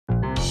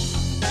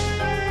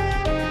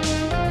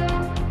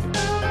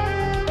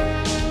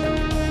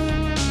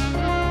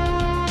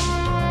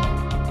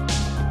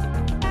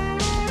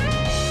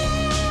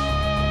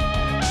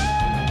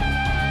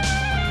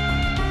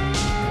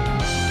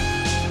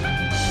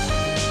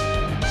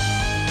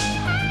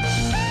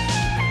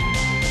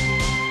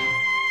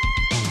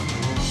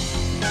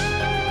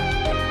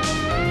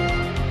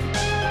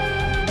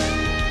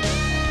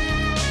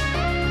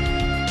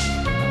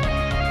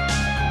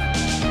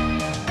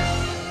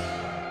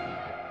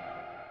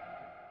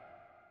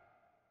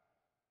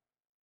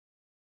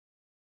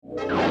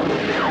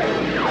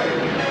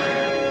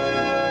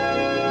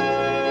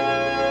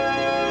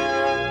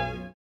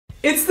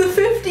It's the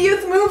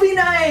 50th movie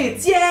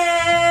nights!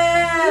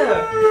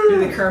 Yeah! Do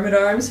the Kermit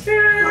arms.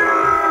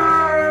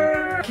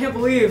 I can't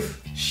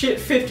believe shit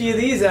 50 of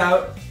these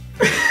out.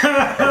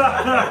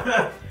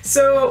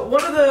 So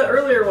one of the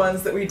earlier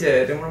ones that we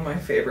did, and one of my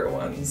favorite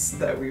ones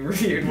that we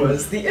reviewed,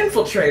 was The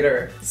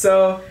Infiltrator.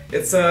 So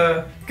it's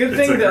a good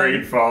thing that... It's a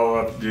great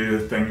follow-up to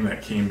the thing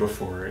that came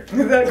before it.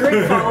 That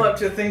great follow-up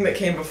to the thing that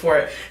came before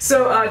it.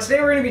 So today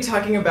we're going to be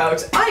talking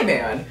about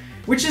I-Man,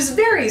 which is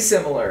very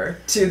similar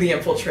to The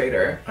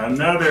Infiltrator.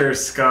 Another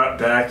Scott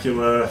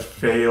Bakula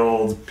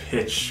failed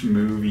pitch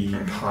movie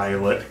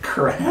pilot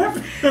crap.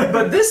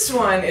 But this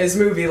one is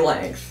movie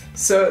length,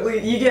 so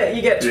you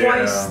get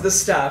twice the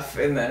stuff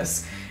in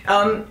this.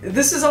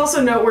 This is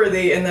also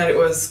noteworthy in that it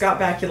was Scott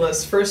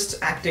Bakula's first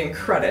acting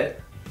credit.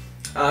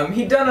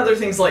 He'd done other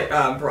things like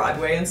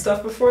Broadway and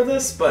stuff before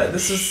this, but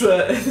this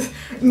is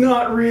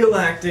not real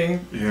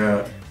acting.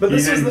 Yeah. But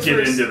this he didn't get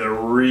into the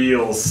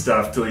real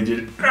stuff till he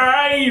did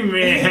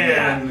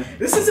I-Man! Yeah.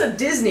 This is a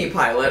Disney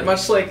pilot,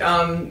 much like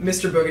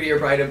Mr. Boogedy or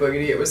Bride of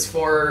Boogedy. It was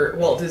for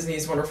Walt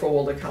Disney's Wonderful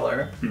World of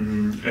Color.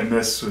 Mm-hmm. And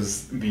this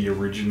was the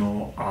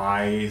original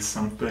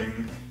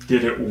I-something.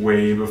 Did it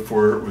way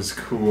before it was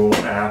cool,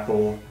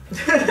 Apple.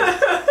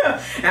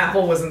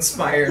 Apple was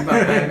inspired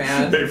by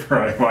I-Man. They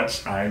probably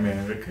watched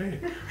I-Man. Okay,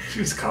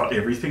 just call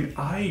everything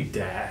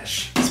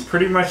I-Dash. It's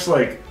pretty much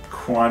like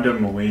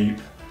Quantum Leap.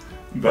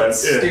 But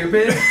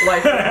stupid?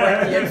 like The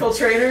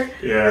Infiltrator?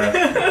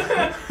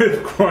 Yeah.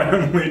 If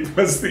Quantum Leap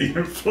was The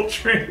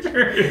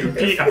Infiltrator, it'd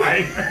be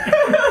I-Man.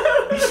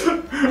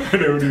 I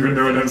don't even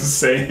know what I'm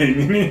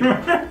saying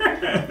anymore.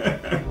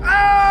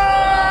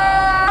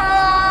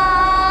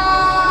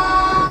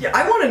 Yeah,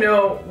 I want to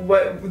know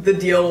what the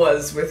deal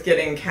was with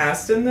getting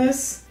cast in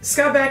this.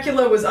 Scott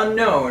Bakula was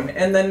unknown,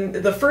 and then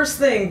the first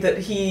thing that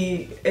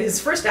his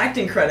first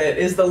acting credit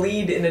is the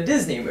lead in a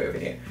Disney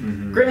movie.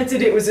 Mm-hmm.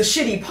 Granted, it was a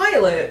shitty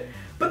pilot,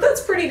 but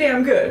that's pretty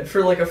damn good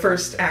for like a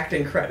first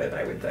acting credit,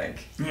 I would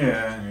think.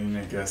 Yeah, I mean,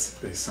 I guess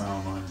if they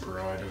saw him on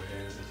Broadway.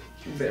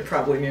 They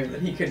probably knew that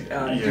he could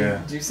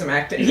do some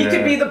acting. Yeah. He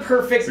could be the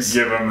perfect,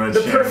 give him the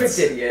perfect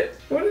idiot.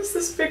 What is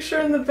this picture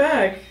in the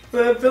back?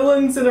 The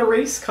villain's in a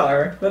race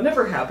car. That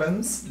never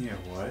happens. Yeah,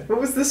 what? What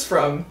was this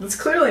from? That's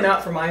clearly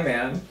not from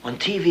I-Man. On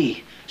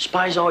TV,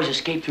 spies always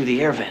escape through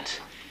the air vents.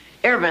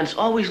 Air vents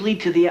always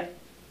lead to the...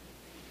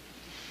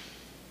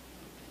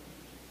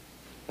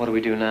 What do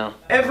we do now?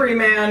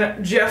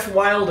 Everyman Jeff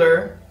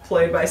Wilder,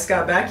 played by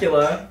Scott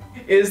Bakula,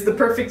 is the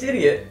perfect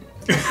idiot.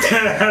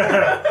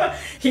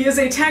 He is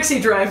a taxi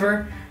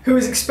driver who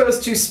is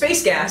exposed to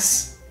space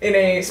gas in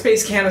a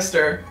space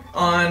canister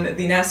on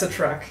the NASA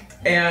truck,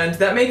 and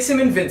that makes him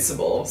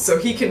invincible, so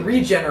he can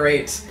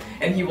regenerate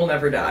and he will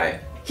never die.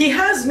 He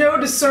has no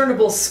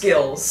discernible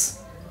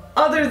skills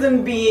other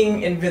than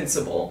being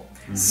invincible.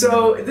 Mm-hmm.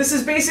 So this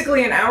is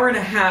basically an hour and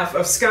a half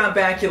of Scott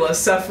Bakula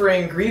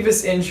suffering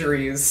grievous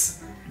injuries.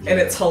 And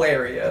it's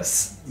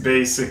hilarious.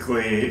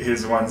 Basically,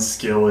 his one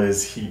skill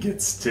is he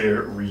gets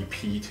to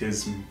repeat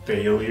his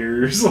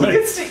failures. Like,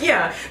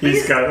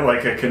 he's got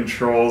like a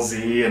Control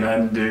Z and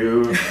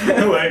undo.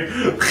 Like,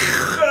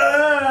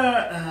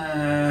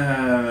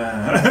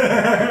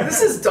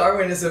 this is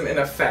Darwinism in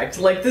effect.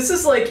 Like, this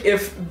is like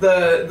if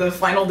the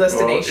Final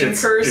Destination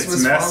curse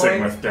was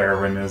messing with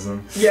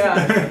Darwinism.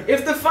 Yeah,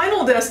 if the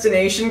Final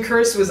Destination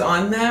curse was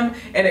on them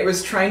and it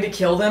was trying to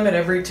kill them at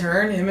every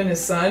turn, him and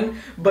his son,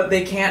 but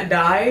they can't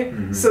die,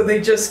 so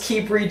they just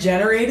keep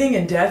regenerating,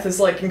 and Death is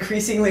like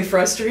increasingly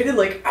frustrated,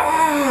 like,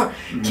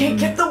 can't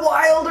get the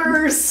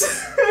Wilders!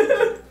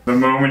 The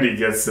moment he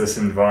gets this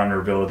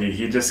invulnerability,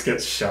 he just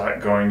gets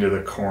shot going to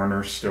the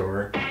corner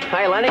store.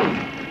 Hi, Lenny.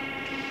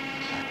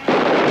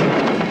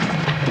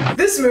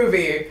 This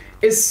movie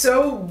is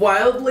so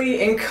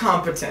wildly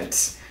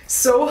incompetent,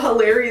 so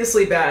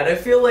hilariously bad. I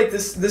feel like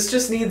this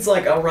just needs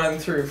like a run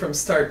through from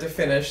start to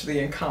finish, the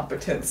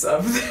incompetence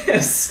of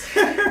this.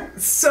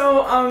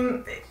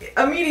 So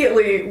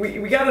immediately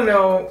we gotta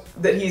know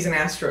that he's an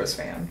Astros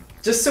fan.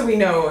 Just so we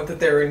know that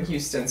they're in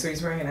Houston, so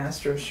he's wearing an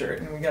Astros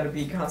shirt, and we gotta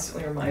be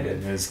constantly reminded.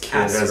 And his kid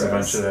has a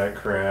bunch of that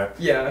crap.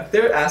 Yeah,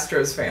 they're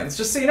Astros fans.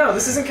 Just so you know,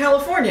 this isn't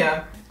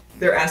California.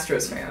 They're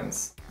Astros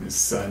fans. His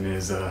son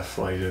is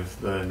Flight of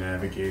the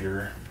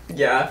Navigator.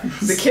 Yeah,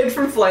 the kid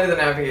from Flight of the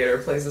Navigator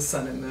plays the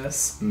son in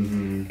this.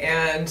 Mm-hmm.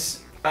 And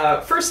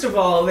first of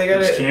all, they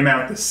gotta... Which came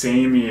out the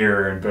same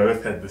year, and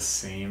both had the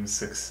same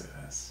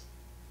success.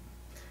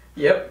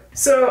 Yep.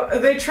 So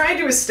they tried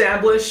to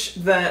establish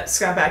that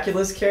Scott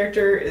Bakula's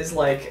character is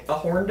like a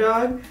horn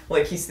dog,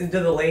 like he's into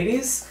the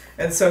ladies,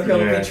 and so he'll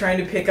be trying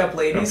to pick up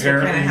ladies,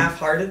 but kind of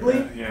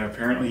half-heartedly. Yeah,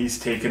 apparently he's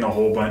taken a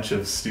whole bunch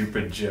of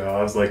stupid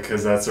jobs, like,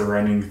 because that's a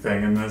running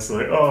thing in this,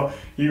 like, oh,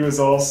 he was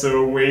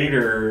also a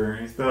waiter.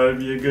 He thought it'd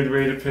be a good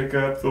way to pick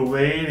up the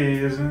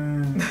ladies.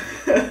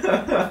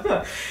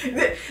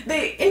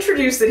 They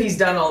introduced that he's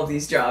done all of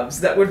these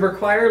jobs that would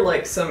require,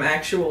 like, some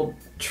actual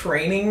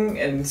training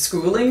and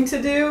schooling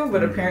to do,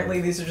 but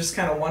apparently these are just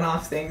kind of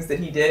one-off things that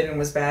he did and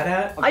was bad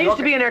at. I used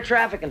to be an air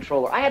traffic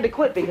controller. I had to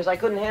quit because I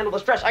couldn't handle the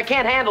stress. I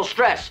can't handle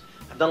stress.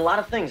 I've done a lot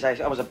of things.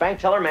 I was a bank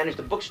teller, managed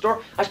a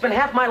bookstore. I spent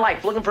half my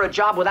life looking for a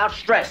job without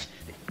stress.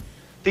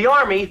 The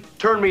Army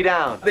turned me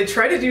down. They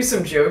try to do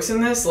some jokes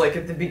in this, like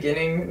at the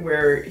beginning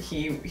where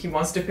he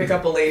wants to pick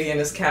up a lady in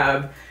his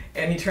cab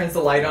and he turns the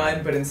light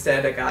on, but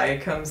instead a guy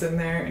comes in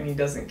there and he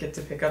doesn't get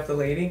to pick up the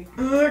lady.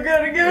 Oh, I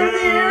gotta go to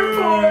the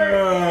airport!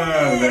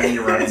 And then he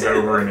runs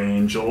over an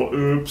angel.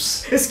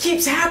 Oops. This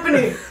keeps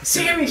happening!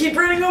 Sam, you keep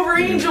running over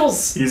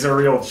angels! He's a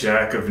real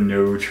jack of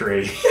no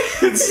trades.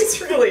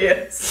 He really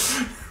is.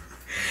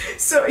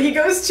 So he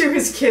goes to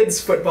his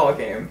kid's football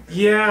game.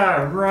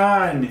 Yeah,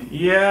 run.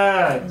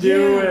 Yeah,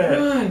 do it.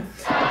 Run.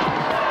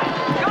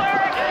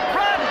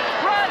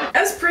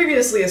 As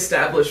previously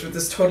established with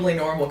this totally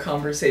normal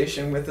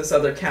conversation with this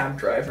other cab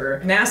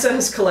driver, NASA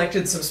has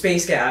collected some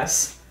space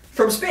gas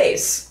from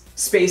space.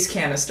 Space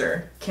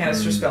canister.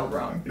 Canister spelled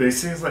wrong. They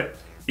say it's like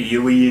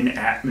alien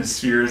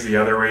atmosphere is the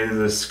other way to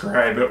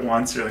describe it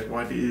once. You're like,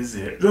 what is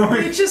it?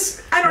 It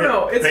just, I don't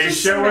know. It's they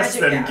just show us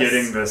them gas.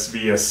 getting this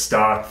via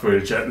stock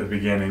footage at the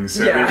beginning,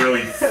 so they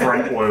really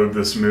front load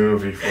this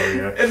movie for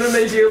you. And then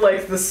they do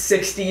like the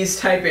 60s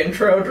type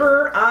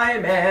intro.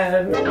 I'm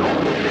in.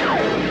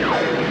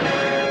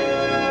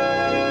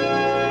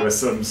 With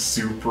some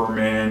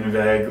Superman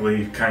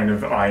vaguely kind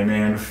of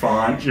I-Man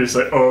font. You're just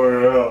like,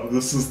 oh yeah,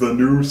 this is the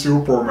new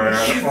Superman,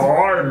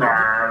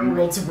 I-Man.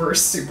 World's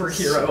worst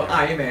superhero,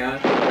 I-Man.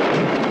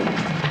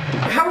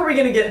 How are we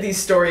gonna get these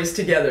stories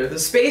together? The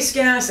space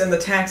gas and the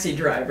taxi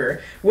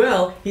driver.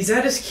 Well, he's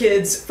at his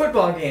kid's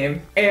football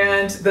game,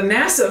 and the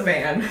NASA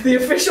van, the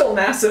official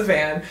NASA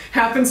van,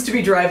 happens to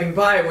be driving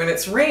by when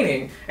it's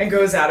raining and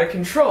goes out of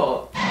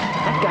control.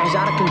 That guy's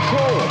out of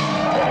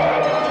control.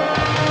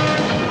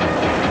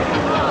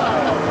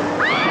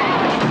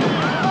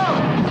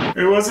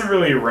 It wasn't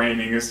really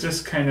raining, it was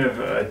just kind of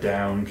a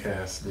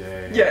downcast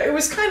day. Yeah, it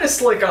was kind of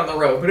slick on the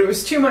road, but it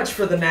was too much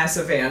for the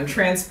NASA van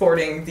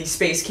transporting the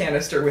space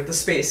canister with the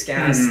space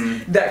gas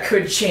that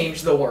could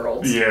change the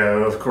world.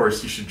 Yeah, of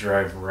course you should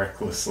drive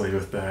recklessly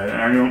with that.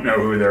 And I don't know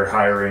who they're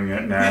hiring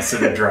at NASA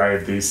to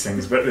drive these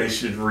things, but they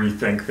should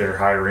rethink their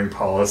hiring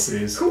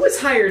policies. Who was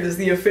hired as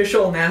the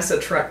official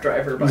NASA truck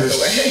driver, by the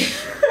way?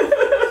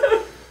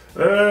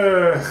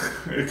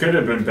 It could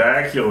have been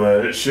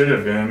Bakula. It should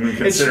have been,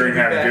 considering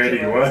how good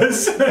he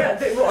was.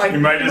 Yeah, you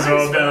might as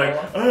well have been like,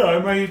 oh, I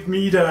might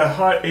meet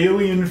hot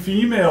alien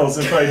females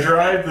if I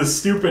drive the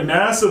stupid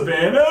NASA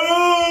van.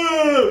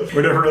 Oh!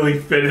 Would have really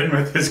fit in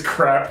with his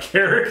crap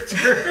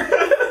character.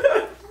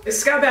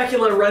 Scott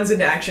Bakula runs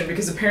into action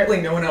because apparently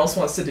no one else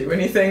wants to do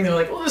anything. They're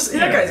like, well,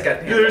 that guy's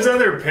got handled. There's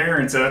other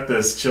parents at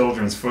this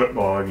children's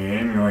football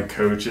game, you know, like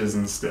coaches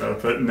and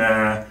stuff, but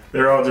nah,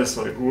 they're all just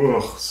like,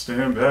 whoa,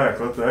 stand back,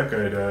 let that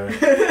guy die.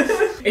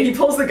 And he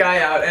pulls the guy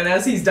out, and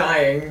as he's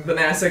dying, the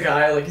NASA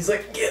guy, like, he's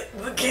like, get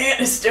the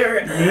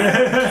canister,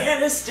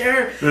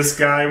 canister. This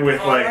guy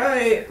with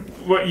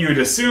what you'd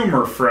assume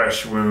are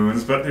fresh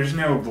wounds, but there's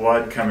no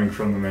blood coming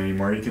from them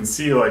anymore. You can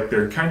see like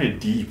they're kind of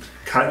deep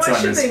cuts on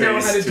his face too. Why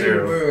should they know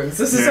how to do wounds?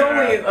 This is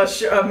only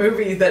a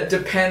movie that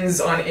depends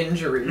on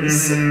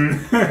injuries.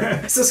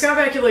 So Scott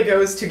Bakula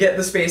goes to get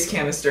the space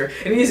canister,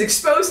 and he's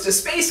exposed to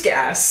space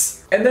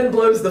gas, and then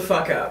blows the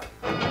fuck up.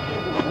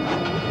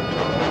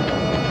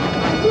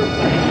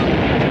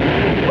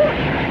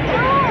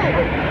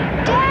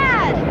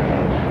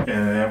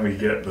 And then we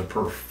get the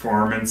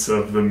performance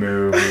of the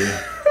movie.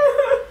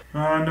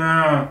 Oh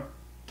no,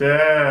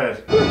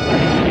 Dad!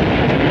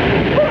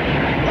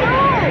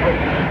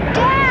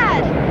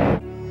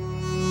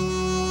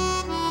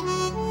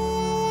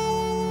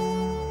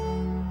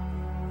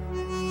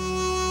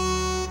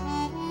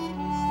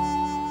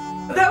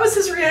 That was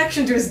his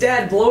reaction to his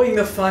dad blowing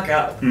the fuck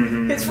up.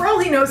 It's for all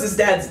he knows his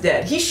dad's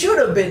dead. He should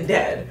have been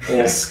dead.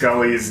 Old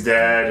Scully's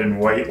dad and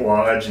White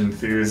Lodge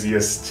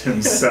enthusiast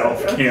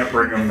himself can't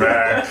bring him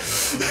back.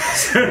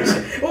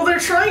 Well, they're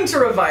trying to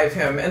revive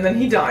him, and then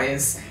he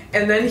dies,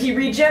 and then he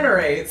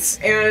regenerates,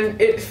 and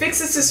it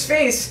fixes his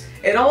face.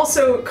 It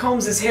also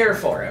combs his hair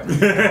for him.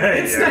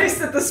 It's nice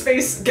that the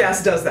space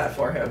gas does that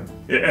for him.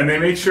 Yeah, and they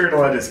make sure to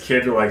let his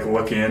kid like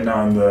look in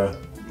on the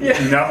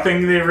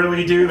nothing they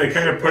really do. They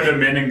kind of put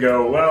him in and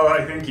go, well,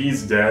 I think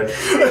he's dead.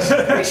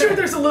 Make sure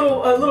there's a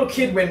little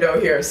kid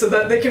window here so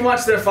that they can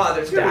watch their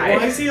fathers die.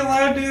 Why is he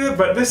allowed to do that?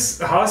 But this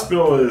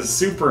hospital is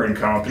super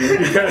incompetent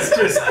because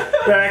just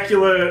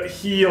Bakula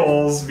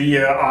heals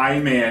via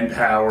I-Man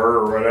power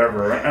or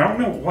whatever. I don't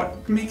know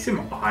what makes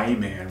him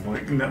I-Man.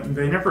 Like, no,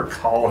 they never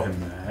call him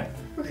that.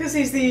 Because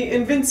he's the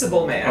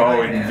invincible man.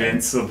 Oh,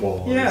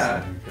 invincible.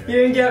 Yeah. You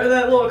didn't get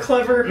that little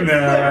clever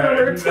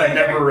wordplay? I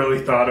never really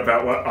thought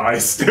about what I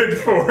stood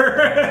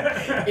for.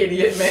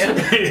 Idiot man.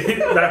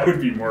 That would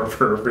be more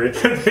appropriate.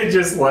 They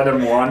just let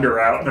him wander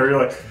out and they're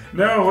like,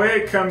 no,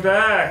 wait, come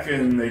back.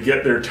 And they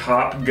get their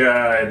top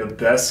guy, the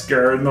best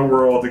guard in the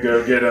world, to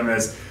go get him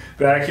as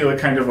Bakula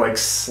kind of like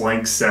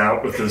slinks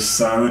out with his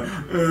son.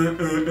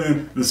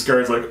 This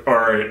guard's like,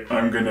 alright,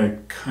 I'm gonna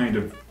kind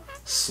of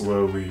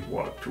slowly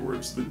walk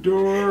towards the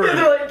door. Yeah,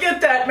 they're like,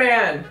 get that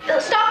man!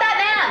 Stop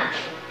that man!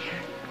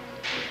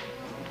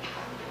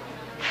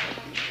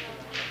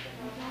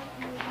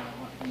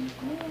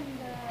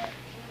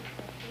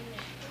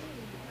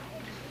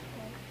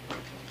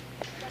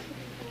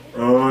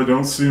 I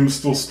don't see him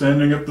still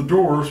standing at the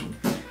door.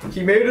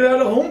 He made it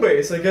out of home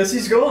base. I guess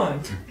he's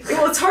gone.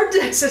 Well, it's hard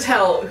to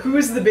tell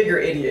who's the bigger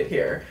idiot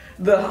here.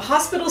 The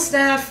hospital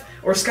staff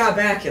or Scott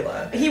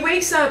Bakula. He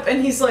wakes up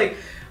and he's like,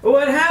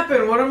 what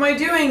happened? What am I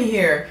doing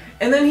here?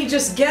 And then he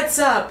just gets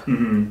up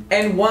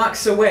and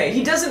walks away.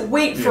 He doesn't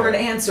wait for an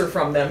answer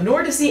from them,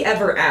 nor does he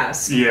ever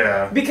ask.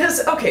 Yeah.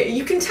 Because, okay,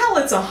 you can tell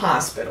it's a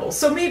hospital,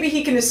 so maybe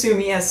he can assume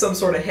he has some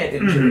sort of head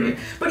injury.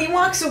 But he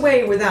walks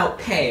away without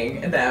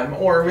paying them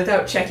or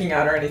without checking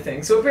out or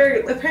anything. So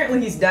apparently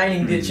he's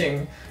dining,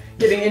 ditching,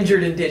 getting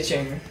injured and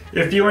ditching.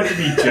 If you want to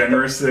be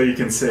generous, though, you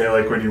can say,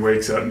 like, when he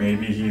wakes up,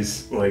 maybe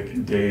he's,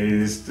 like,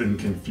 dazed and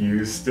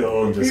confused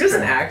still. And just he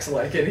doesn't act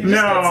like it. He just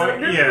no,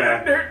 gets like,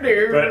 yeah.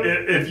 But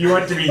if you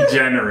want to be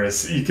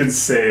generous, you can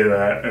say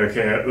that,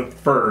 okay, at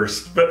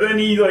first. But then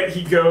he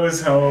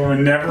goes home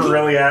and never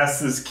really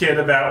asks his kid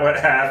about what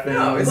happened.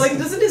 No, it's like,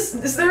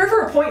 is there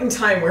ever a point in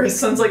time where his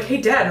son's like,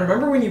 hey, Dad,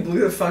 remember when you blew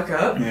the fuck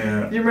up?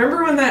 Yeah. You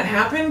remember when that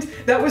happened?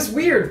 That was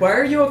weird. Why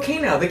are you okay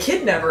now? The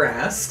kid never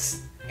asks.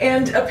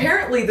 And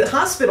apparently the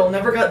hospital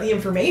never got the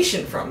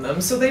information from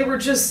them, so they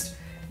went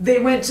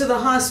to the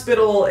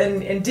hospital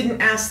and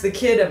didn't ask the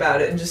kid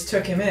about it and just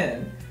took him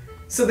in.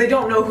 So they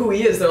don't know who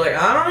he is. They're like,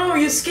 I don't know,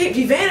 he escaped,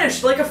 he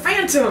vanished like a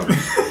phantom.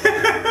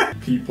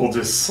 People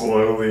just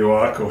slowly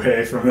walk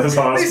away from this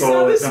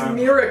hospital. They saw this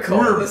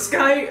miracle. This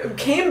guy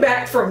came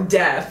back from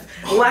death.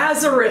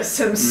 Lazarus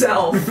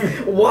himself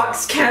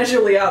walks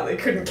casually out. They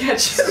couldn't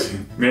catch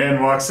him.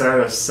 Man walks out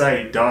of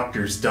sight,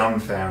 doctor's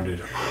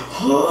dumbfounded.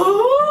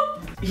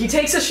 He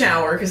takes a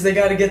shower, because they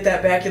gotta get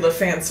that Bakula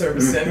fan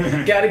service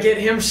in. Gotta get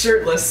him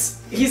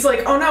shirtless. He's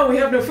like, oh no, we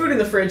have no food in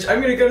the fridge.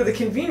 I'm gonna go to the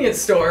convenience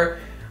store.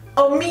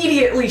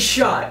 Immediately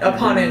shot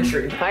upon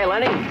entry. Hi,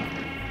 Lenny.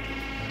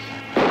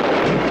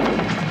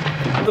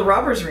 The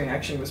robber's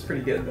reaction was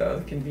pretty good, though.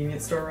 The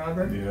convenience store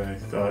robber. Yeah, I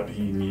thought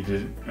he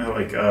needed,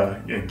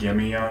 a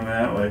gimme on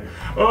that. Like,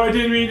 oh, I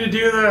didn't mean to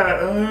do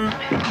that.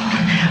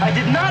 I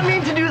did not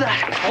mean to do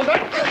that.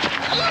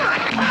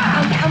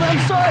 I'm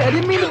sorry, I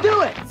didn't mean to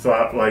do it.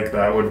 Thought, like,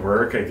 that would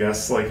work. I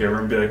guess, like,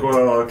 everyone would be like,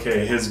 well,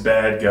 okay, his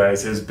bad,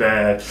 guys, his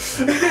bad.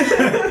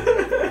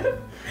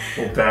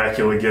 Well,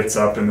 Bakula gets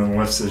up and then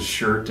lifts his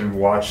shirt and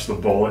watches the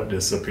bullet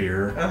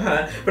disappear.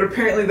 But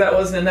apparently that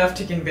wasn't enough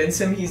to convince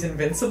him he's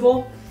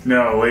invincible.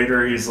 No,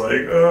 later he's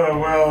like, oh,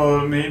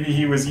 well, maybe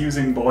he was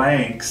using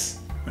blanks.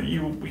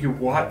 You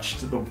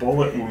watched the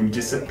bullet wound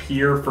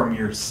disappear from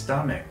your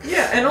stomach.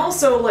 Yeah, and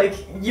also, like,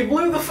 you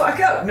blew the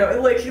fuck up.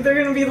 No, like,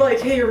 they're gonna be like,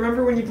 hey,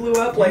 remember when you blew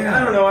up? Like,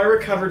 I don't know, I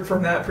recovered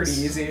from that pretty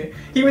easy.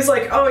 He was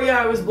like, oh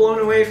yeah, I was blown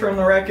away from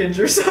the wreckage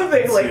or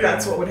something. Like,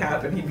 that's what would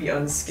happen. He'd be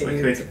unscathed.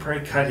 Like, they could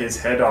probably cut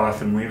his head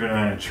off and leave it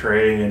on a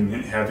tray and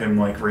have him,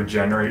 like,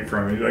 regenerate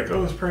from it. He'd be like,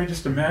 oh, it's probably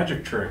just a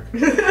magic trick.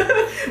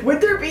 Would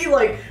there be,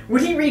 like,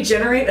 would he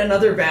regenerate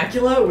another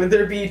Bakula? Would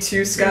there be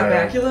two Scott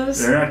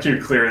Bakulas? They're not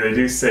too clear. They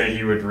do say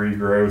he would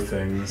regrow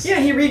things. Yeah,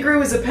 he regrew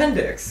his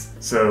appendix.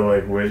 So,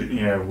 like,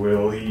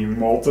 will he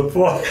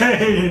multiply?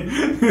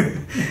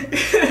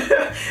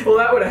 Well,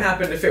 that would have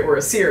happened if it were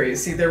a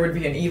series. See, there would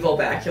be an evil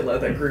Bakula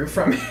that grew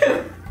from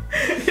him.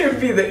 It would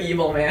be the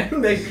evil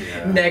man, the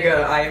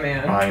Nega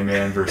I-Man.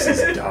 I-Man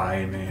versus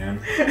Die-Man.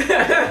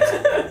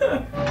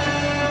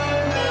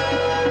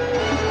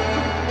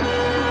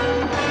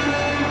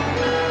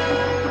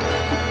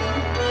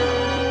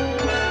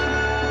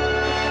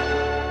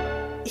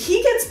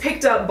 He gets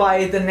picked up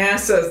by the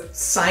NASA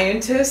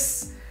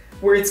scientists,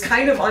 where it's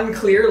kind of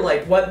unclear,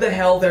 like, what the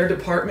hell their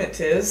department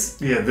is.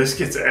 Yeah, this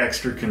gets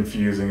extra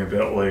confusing a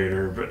bit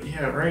later, but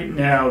yeah, right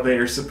now they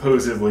are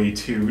supposedly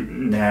two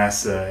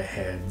NASA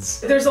heads.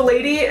 There's a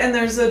lady and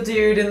there's a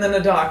dude and then a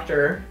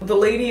doctor. The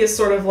lady is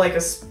sort of like a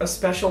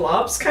special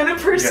ops kind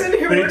of person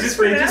who works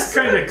for NASA. They just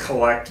kind of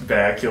collect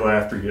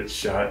Bakula after he gets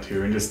shot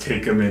too and just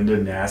take him into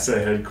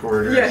NASA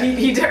headquarters. Yeah,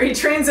 he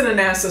trains in a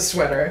NASA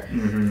sweater,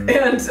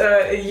 and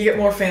you get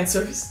more fan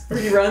service where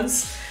he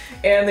runs.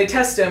 And they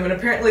test him, and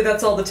apparently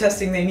that's all the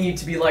testing they need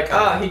to be like,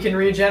 he can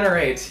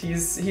regenerate.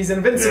 He's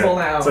invincible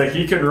now. It's like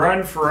he can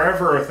run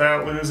forever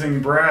without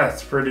losing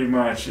breath, pretty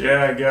much.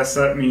 Yeah, I guess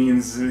that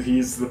means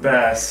he's the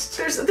best.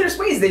 There's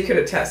ways they could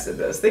have tested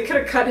this. They could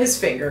have cut his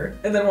finger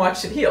and then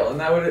watched it heal,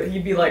 and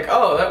he'd be like,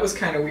 oh, that was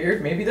kind of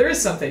weird. Maybe there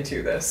is something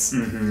to this.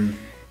 And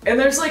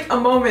there's like a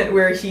moment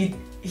where he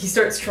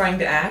starts trying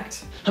to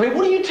act. I mean,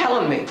 what are you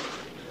telling me?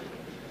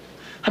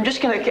 I'm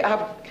just gonna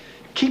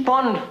keep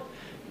on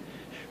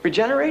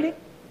regenerating?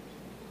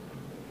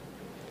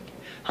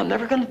 I'm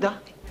never gonna die.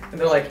 And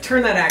they're like,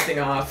 turn that acting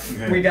off.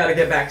 Yeah. We gotta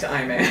get back to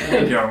I-Man.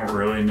 I don't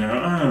really know.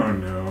 I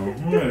don't know.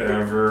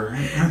 Whatever.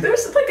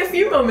 There's like a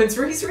few moments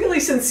where he's really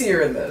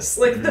sincere in this.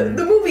 Like, the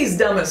movie's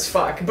dumb as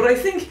fuck, but I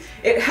think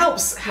it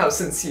helps how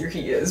sincere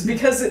he is,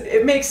 because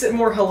it makes it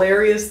more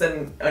hilarious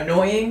than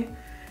annoying,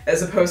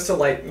 as opposed to,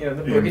 like, you know,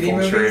 the boogity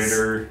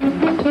movies.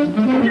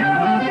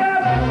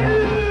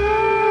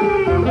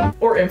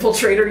 Or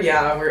infiltrator,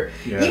 yeah.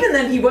 Even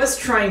then, he was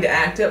trying to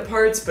act at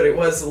parts, but it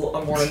was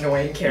a more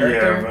annoying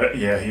character. Yeah, but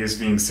yeah, he was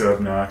being so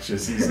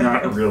obnoxious. He's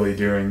not really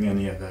doing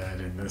any of that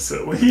in this,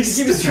 at least.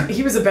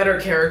 He was a better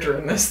character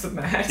in this than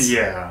that.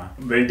 Yeah,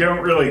 they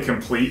don't really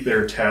complete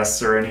their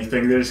tests or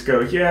anything. They just go,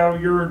 yeah,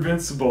 you're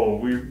invincible.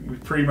 We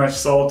pretty much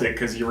solved it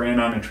because you ran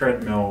on a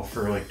treadmill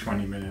for like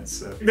 20 minutes.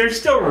 So. They're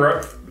still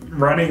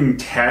running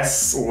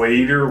tests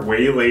later,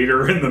 way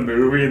later in the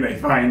movie, and they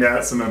find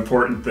out some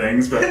important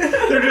things, but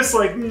they're just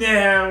like,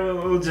 nah,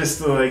 we'll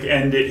just like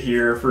end it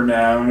here for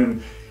now.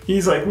 And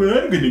he's like, well,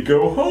 I'm gonna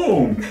go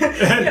home.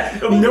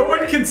 And no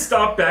one can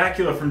stop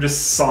Bakula from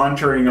just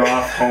sauntering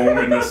off home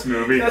in this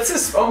movie. That's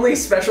his only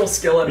special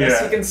skill in this.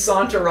 He can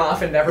saunter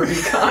off and never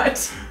be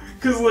caught.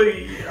 Because,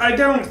 like, I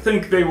don't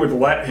think they would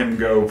let him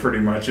go, pretty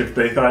much, if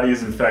they thought he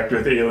was infected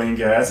with alien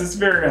gas. It's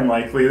very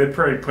unlikely. They'd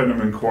probably put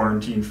him in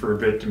quarantine for a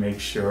bit to make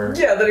sure.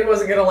 Yeah, that he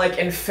wasn't gonna, like,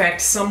 infect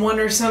someone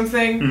or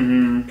something.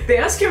 Mm-hmm. They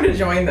ask him to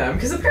join them,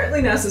 because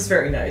apparently NASA's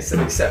very nice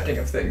and accepting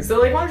of things. They're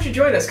like, why don't you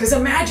join us? Because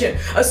imagine,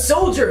 a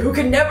soldier who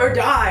can never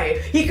die!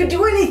 He could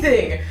do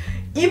anything!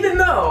 Even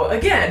though,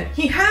 again,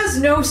 he has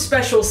no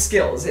special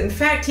skills. In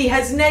fact, he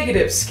has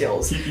negative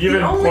skills. He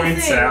even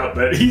points out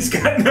that he's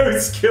got no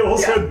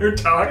skills when they're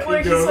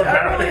talking to him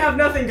about I really have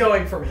nothing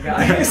going for me,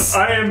 guys.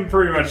 I am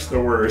pretty much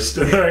the worst.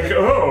 Like,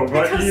 oh,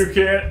 but you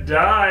can't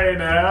die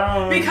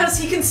now. Because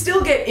he can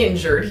still get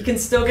injured, he can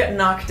still get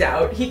knocked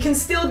out, he can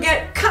still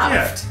get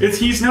cuffed. Yeah,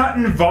 he's not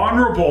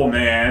invulnerable,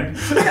 man.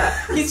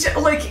 Yeah, he's just,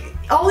 like...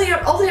 All they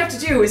have to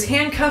do is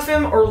handcuff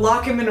him or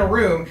lock him in a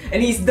room,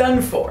 and he's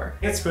done for.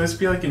 It's supposed to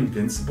be like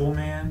Invincible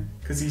Man,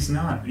 because he's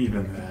not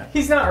even that.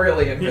 He's not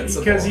really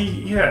invincible. Because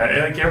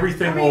like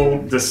everything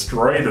will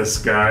destroy this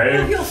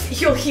guy. Well,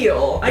 he'll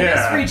heal. I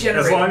guess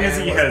regenerate. As long as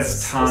he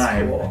has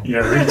time. Cool.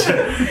 Yeah,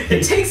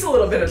 it takes a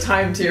little bit of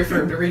time too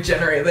for him to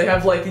regenerate. They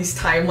have like these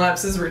time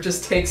lapses where it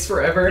just takes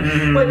forever.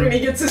 Mm-hmm. Like when he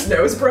gets his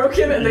nose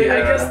broken, and I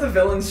guess the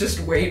villains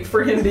just wait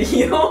for him to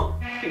heal.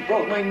 He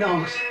broke my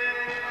nose.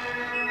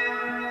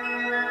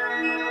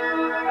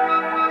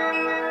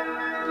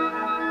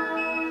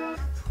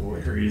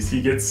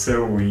 He gets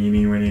so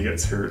weenie when he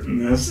gets hurt in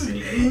this.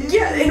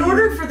 Yeah, in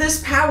order for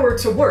this power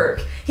to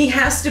work, he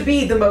has to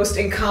be the most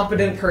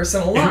incompetent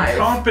person alive.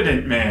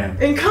 Incompetent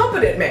man.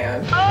 Incompetent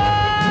man.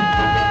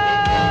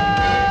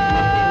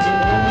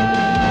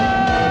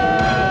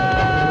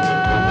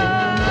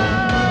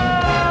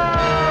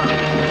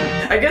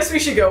 I guess we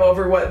should go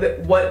over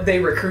what they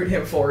recruit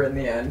him for in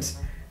the end.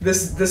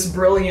 This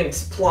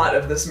brilliant plot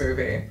of this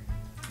movie.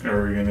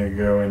 Are we gonna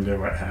go into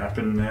what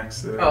happened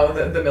next? Oh,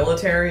 the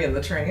military and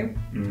the train?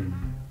 Mm.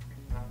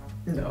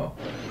 No.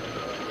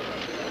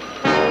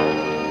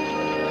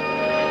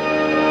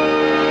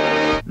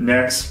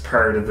 Next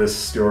part of this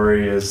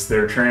story is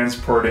they're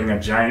transporting a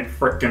giant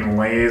frickin'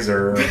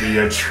 laser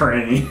via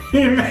train.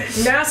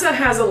 NASA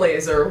has a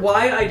laser.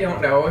 Why? I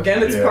don't know.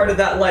 Again, it's part of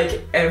that,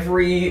 like,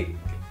 every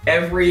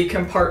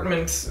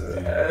compartment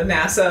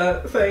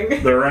NASA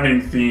thing. The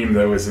running theme,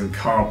 though, is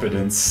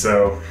incompetence,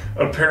 so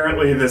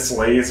apparently this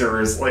laser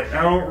is, like,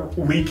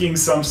 leaking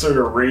some sort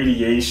of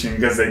radiation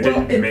because they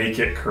didn't make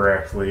it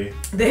correctly.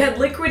 They had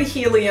liquid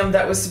helium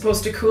that was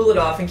supposed to cool it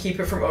off and keep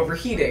it from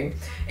overheating,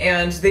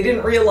 and they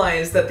didn't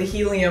realize that the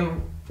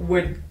helium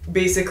would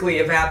basically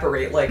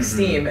evaporate like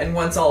steam, and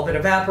once all of it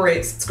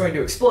evaporates, it's going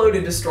to explode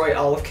and destroy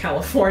all of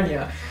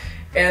California.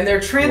 And they're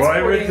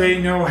transporting... Why would they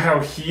know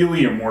how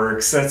helium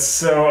works? That's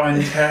so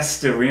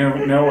untested. We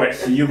don't know what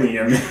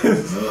helium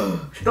is.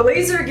 The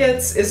laser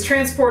is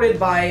transported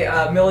by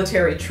a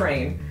military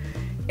train,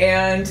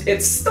 and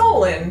it's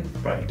stolen...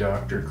 By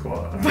Dr.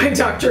 Claw. By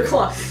Dr.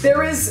 Claw.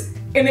 There is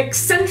an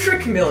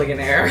eccentric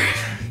millionaire.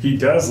 He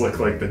does look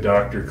like the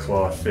Dr.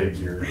 Claw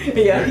figure.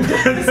 Yeah, he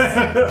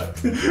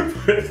does.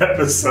 Put that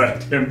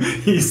beside him.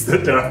 He's the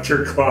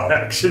Dr. Claw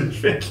action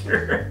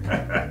figure.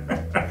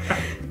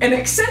 An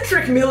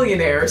eccentric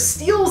millionaire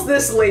steals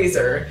this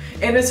laser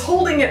and is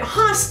holding it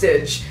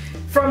hostage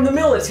from the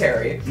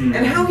military.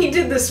 And how he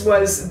did this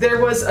was,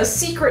 there was a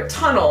secret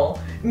tunnel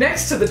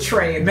next to the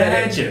train.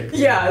 Magic.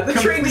 The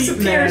train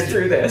disappears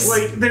through this.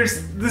 Like,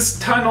 this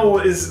tunnel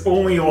is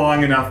only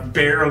long enough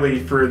barely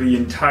for the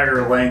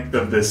entire length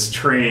of this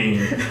train.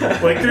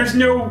 Like, there's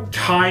no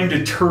time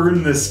to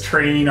turn this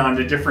train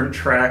onto different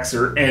tracks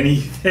or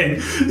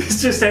anything.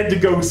 It's just had to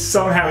go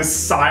somehow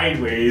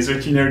sideways,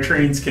 which, you know,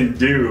 trains can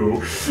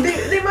do.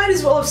 They might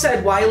as well have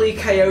said Wile E.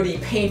 Coyote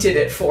painted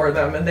it for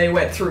them and they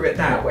went through it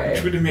that way.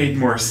 Which would have made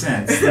more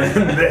sense than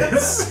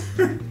this.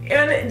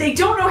 And they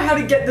don't know how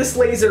to get this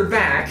laser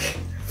back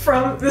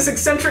from this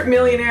eccentric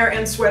millionaire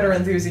and sweater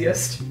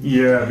enthusiast.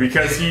 Yeah,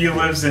 because he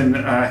lives in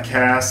a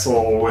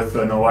castle with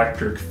an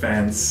electric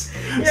fence.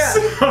 Yeah,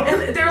 so,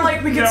 and they're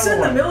like, we could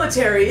send the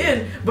military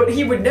in, but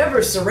he would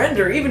never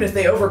surrender even if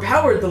they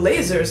overpowered the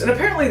lasers. And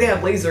apparently they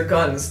have laser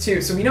guns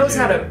too, so he knows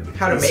how to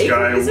make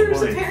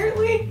lasers,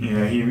 apparently.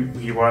 Yeah,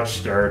 he watched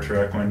Star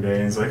Trek one day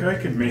and he's like, I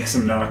could make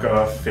some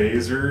knockoff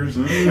phasers.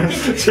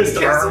 Just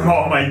arm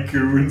all my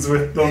goons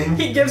with them.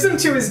 He gives them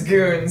to his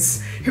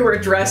goons, who are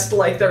dressed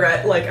like they're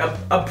at like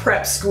a a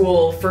prep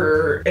school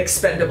for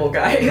expendable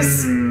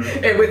guys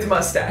and with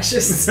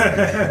mustaches.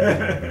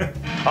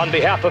 On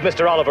behalf of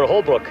Mr. Oliver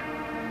Holbrook,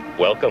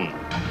 welcome.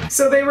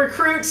 So they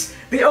recruit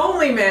the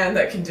only man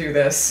that can do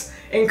this,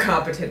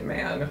 incompetent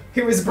man,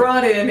 who was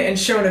brought in and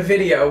shown a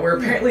video where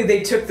apparently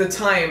they took the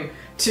time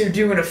to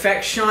do an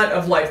effect shot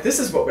of like, this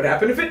is what would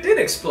happen if it did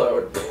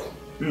explode.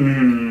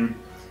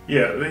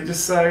 Yeah, they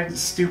decide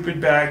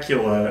stupid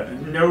Bakula,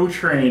 no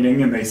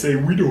training, and they say,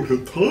 we don't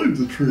have time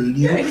to train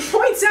you. Yeah, and he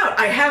points out,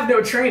 I have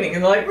no training,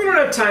 and they're like, we don't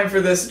have time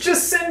for this,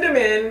 just send him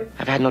in.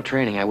 I've had no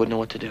training. I wouldn't know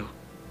what to do.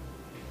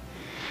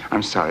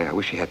 I'm sorry, I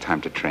wish you had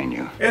time to train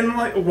you. And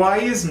like, why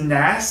is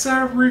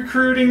NASA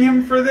recruiting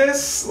him for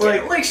this?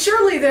 Like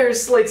surely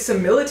there's like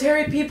some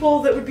military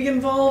people that would be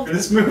involved.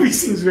 This movie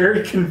seems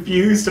very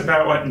confused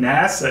about what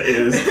NASA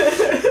is.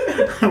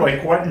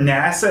 Like what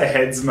NASA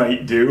heads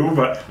might do,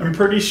 but I'm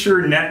pretty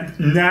sure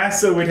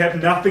NASA would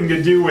have nothing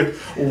to do with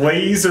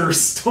lasers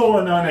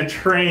stolen on a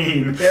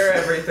train. They're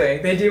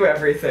everything. They do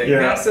everything.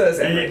 Yeah. NASA is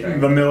everything.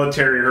 The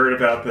military heard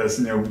about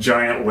this,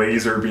 giant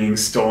laser being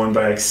stolen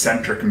by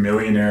eccentric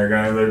millionaire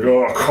guy. They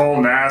go, oh, call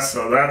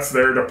NASA. That's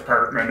their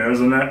department,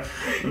 isn't it?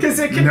 Because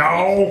it can.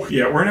 No.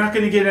 Yeah, we're not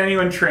going to get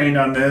anyone trained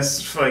on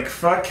this. Like,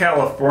 fuck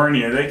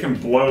California. They can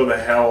blow the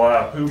hell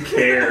up. Who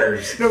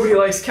cares? Nobody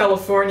likes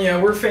California.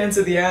 We're fans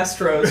of the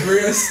Astros.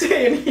 We're gonna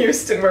stay in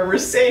Houston where we're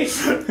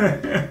safe.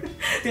 The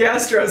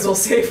Astros will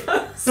save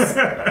us.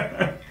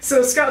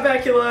 So Scott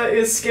Bakula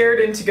is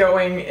scared into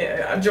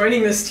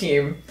joining this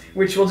team,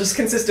 which will just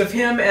consist of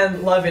him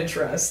and love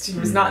interest. He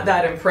was not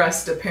that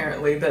impressed,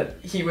 apparently, that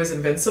he was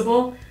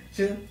invincible.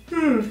 She's like,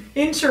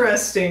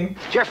 interesting.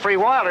 Jeffrey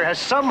Wilder has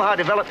somehow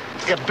developed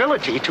the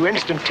ability to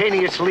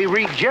instantaneously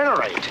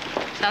regenerate.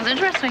 Sounds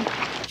interesting.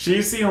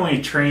 She's the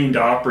only trained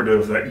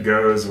operative that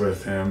goes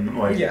with him.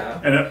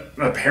 And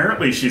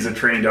apparently she's a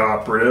trained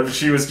operative.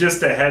 She was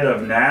just ahead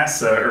of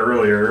NASA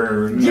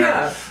earlier.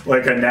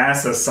 Like a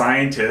NASA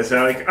scientist.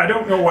 I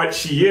don't know what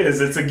she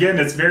is.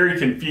 It's very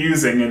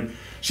confusing, and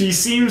she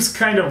seems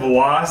kind of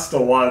lost a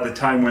lot of the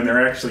time when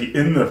they're actually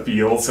in the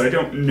field, so I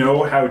don't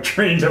know how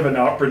trained of an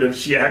operative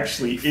she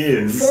actually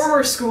is.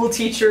 Former school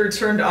teacher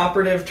turned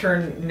operative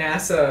turned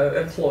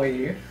NASA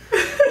employee.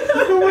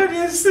 What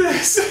is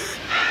this?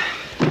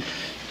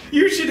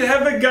 You should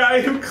have a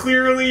guy who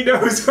clearly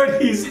knows what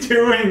he's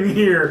doing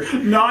here,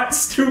 not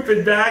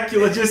stupid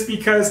Bakula just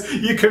because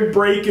you could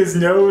break his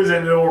nose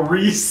and it'll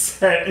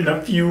reset in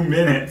a few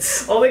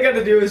minutes. All they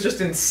gotta do is just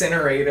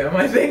incinerate him.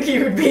 I think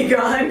he would be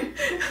gone.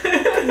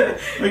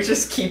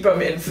 Just keep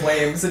him in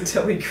flames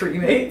until he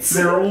cremates.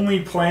 Their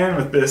only plan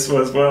with this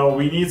was, well,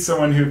 we need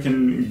someone who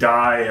can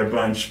die a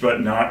bunch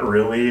but not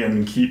really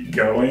and keep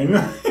going.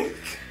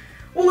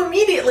 Well,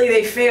 immediately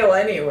they fail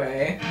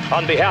anyway.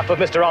 On behalf of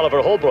Mr.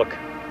 Oliver Holbrook,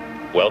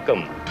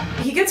 welcome.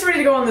 He gets ready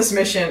to go on this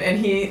mission,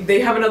 and they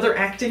have another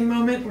acting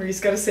moment where he's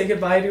got to say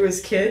goodbye to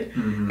his kid,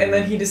 and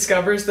then he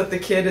discovers that the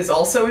kid is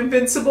also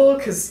invincible,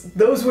 because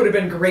those would have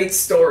been great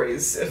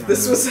stories if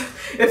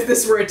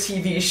this were a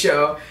TV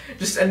show.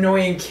 Just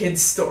annoying kids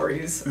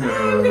stories.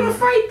 I'm gonna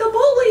fight the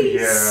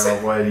bullies!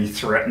 Yeah, what he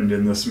threatened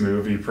in this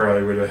movie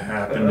probably would have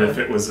happened if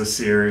it was a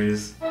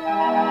series.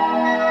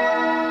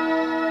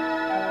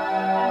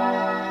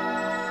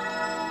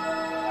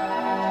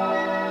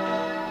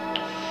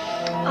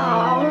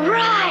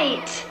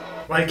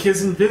 Like,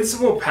 his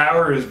invincible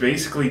powers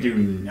basically do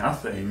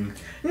nothing.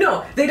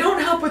 No, they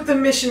don't help with the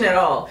mission at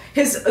all.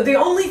 The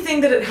only thing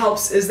that it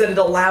helps is that it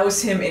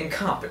allows him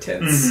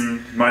incompetence.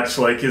 Much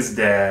like his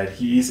dad,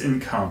 he's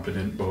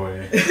incompetent,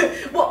 boy.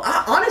 Well,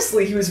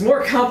 honestly, he was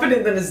more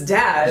competent than his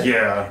dad.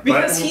 Yeah,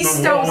 because he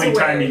stows away. The only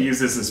time he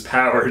uses his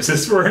powers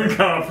is for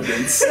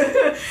incompetence.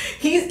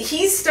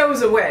 he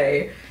stows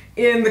away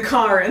in the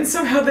car, and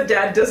somehow the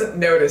dad doesn't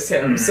notice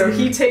him. So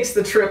he takes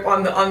the trip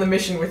on the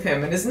mission with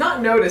him, and is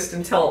not noticed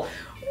until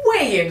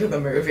way into the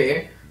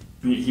movie.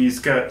 He's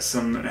got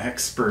some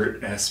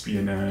expert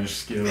espionage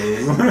skills.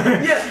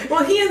 Yeah,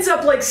 well, he ends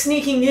up like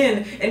sneaking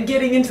in and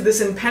getting into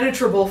this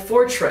impenetrable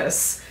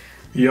fortress.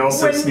 He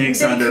also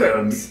sneaks onto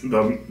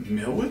the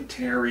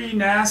military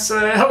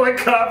NASA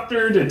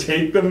helicopter to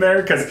take them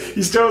there, because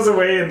he stows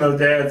away in the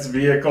dad's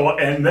vehicle,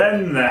 and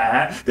then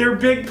their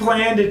big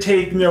plan to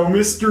take,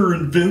 Mr.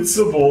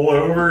 Invincible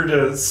over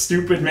to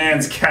Stupid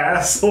Man's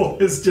castle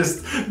is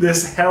just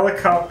this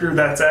helicopter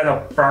that's at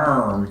a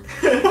farm.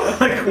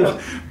 Like,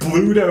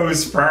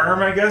 Bluto's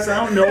farm, I guess.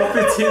 I don't know if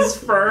it's his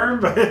farm,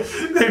 but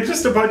they're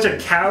just a bunch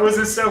of cows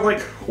and stuff.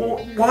 Like,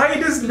 why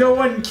does no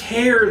one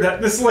care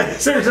that this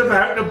laser's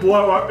about to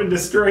blow up and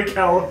destroy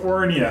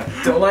California?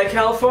 Don't like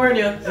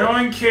California. No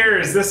one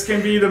cares. This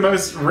can be the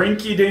most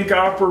rinky-dink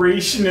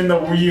operation in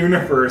the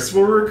universe.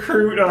 We'll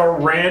recruit a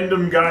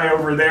random guy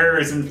over there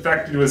who's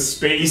infected with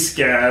space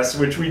gas,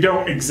 which we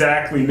don't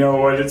exactly know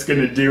what it's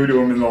going to do to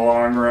him in the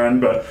long run,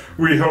 but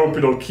we hope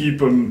it'll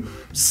keep him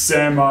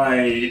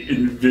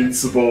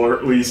semi-invincible, or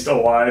at least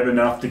alive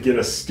enough to get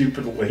a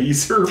stupid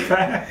laser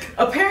back.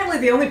 Apparently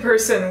the only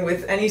person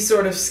with any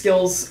sort of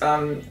skills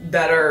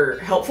that are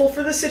helpful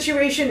for this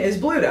situation is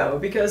Bluto. know,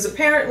 because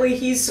apparently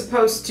he's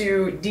supposed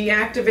to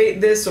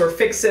deactivate this or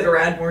fix it or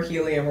add more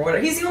helium or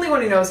whatever. He's the only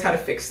one who knows how to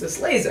fix this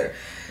laser.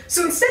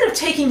 So instead of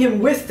taking him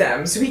with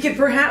them so he could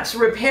perhaps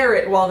repair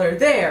it while they're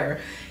there,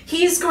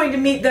 he's going to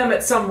meet them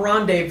at some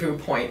rendezvous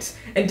point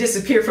and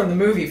disappear from the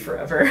movie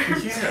forever.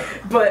 Yeah.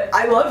 But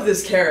I love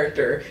this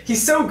character.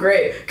 He's so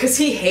great, because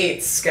he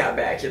hates Scott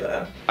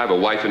Bakula. I have a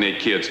wife and 8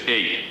 kids,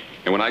 8.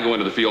 And when I go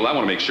into the field, I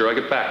want to make sure I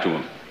get back to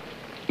them.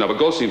 Now,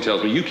 Bogosian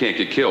tells me you can't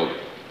get killed,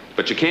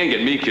 but you can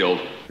get me killed.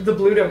 The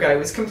Bluto guy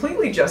was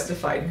completely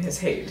justified in his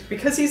hate,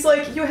 because he's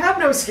like, you have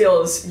no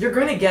skills, you're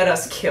gonna get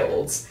us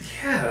killed.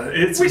 Yeah,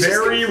 it's Which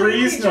very is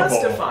completely reasonable.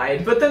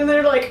 Justified, but then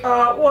they're like,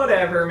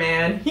 whatever,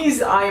 man.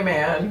 He's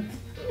I-Man.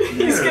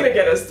 He's gonna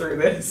get us through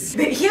this.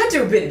 He had to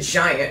have been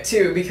giant,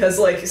 too, because,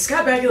 like,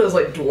 Scott Bakula's,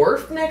 like,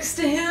 dwarfed next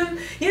to him.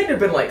 He had to have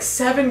been, like,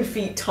 7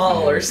 feet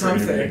tall or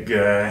something. Pretty big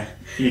guy.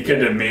 He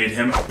could have made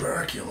him a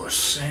Bakula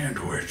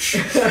sandwich.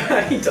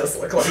 He does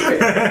look like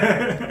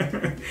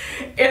it.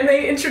 And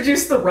they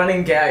introduced the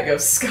running gag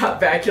of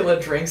Scott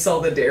Bakula drinks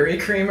all the dairy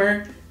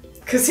creamer.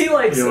 Because he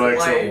likes it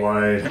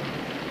light.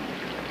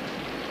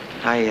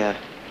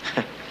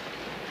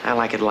 I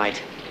like it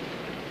light.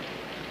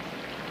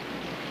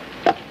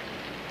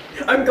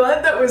 I'm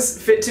glad that was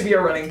fit to be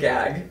a running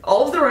gag.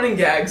 All of the running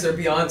gags are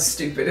beyond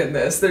stupid in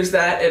this. There's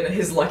that and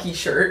his lucky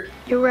shirt.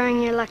 You're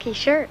wearing your lucky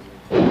shirt.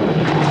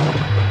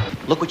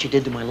 Look what you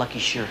did to my lucky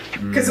shirt.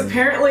 Because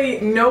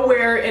apparently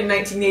nowhere in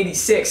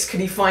 1986 could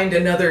he find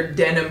another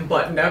denim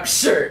button-up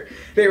shirt.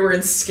 They were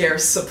in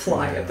scarce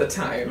supply at the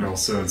time.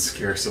 Also in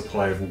scarce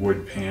supply of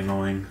wood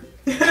paneling.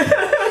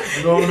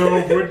 Oh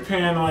no, wood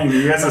paneling.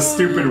 He has a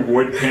stupid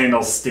wood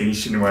panel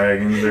station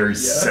wagon, very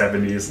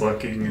 70s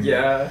looking.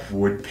 Yeah.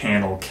 Wood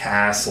panel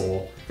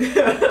castle, which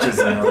is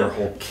another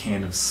whole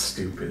can of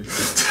stupid.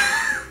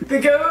 They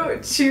go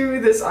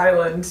to this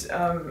island.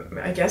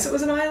 I guess it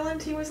was an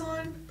island he was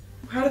on?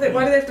 Why do they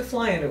have to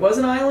fly in? It was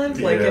an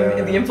island? Like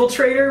in The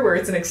Infiltrator, where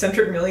it's an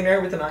eccentric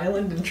millionaire with an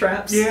island and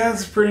traps? Yeah,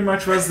 it pretty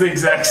much was the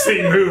exact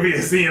same movie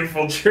as The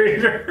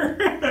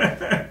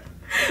Infiltrator.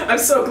 I'm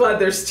so glad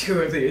there's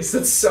 2 of these.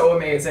 That's so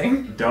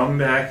amazing. Dumb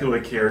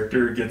Bakula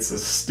character gets a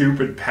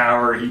stupid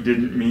power he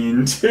didn't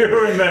mean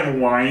to, and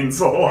then whines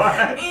a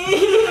lot.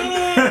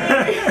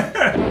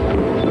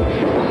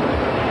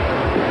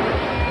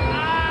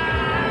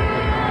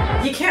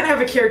 You can't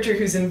have a character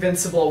who's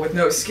invincible with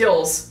no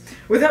skills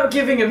without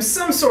giving him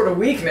some sort of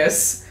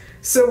weakness.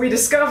 So we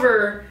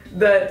discover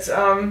that,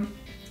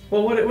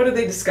 well, what did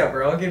they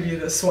discover? I'll give you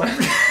this one.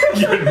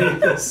 Give me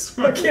this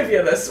one. I'll give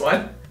you this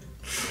one.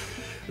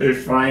 They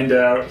find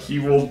out he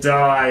will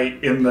die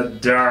in the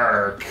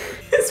dark.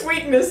 His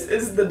weakness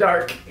is the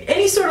dark.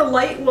 Any sort of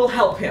light will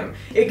help him.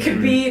 It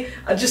could be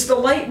just a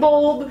light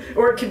bulb,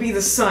 or it could be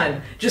the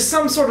sun. Just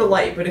some sort of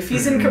light, but if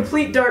he's in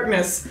complete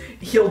darkness,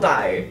 he'll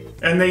die.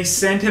 And they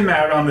send him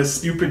out on this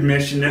stupid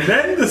mission, and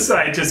then the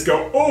scientists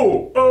go,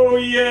 oh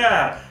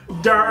yeah,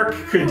 dark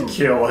could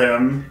kill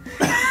him.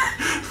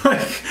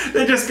 Like,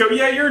 they just go,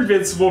 yeah, you're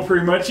invincible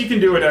pretty much, you can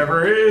do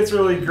whatever, it's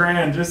really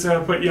grand, just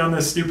put you on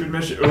this stupid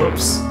mission.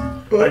 Oops.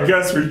 I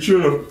guess we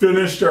should have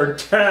finished our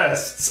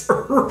tests.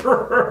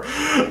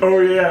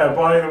 Oh yeah,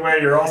 by the way,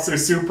 you're also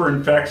super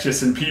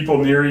infectious and people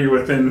near you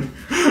within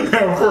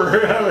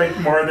like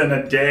more than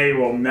a day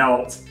will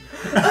melt.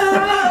 Oops.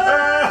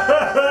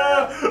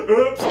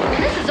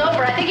 This is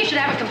over. I think you should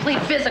have a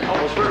complete physical.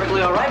 I was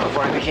perfectly all right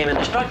before I became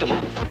indestructible.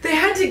 They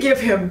had to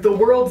give him the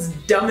world's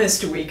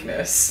dumbest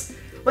weakness.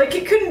 Like,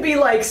 it couldn't be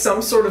like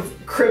some sort of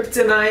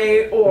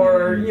kryptonite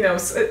or, you know,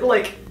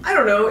 like, I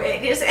don't know,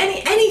 it's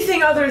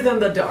anything other than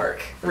the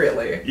dark,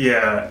 really.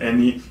 Yeah,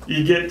 and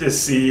you get to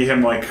see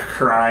him, like,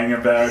 crying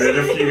about it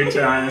a few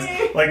times.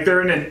 Like,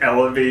 they're in an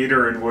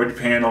elevator in Wood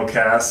Panel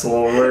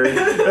Castle where,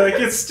 like,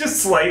 it's just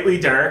slightly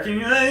dark and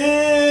you're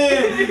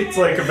like, it's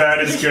like about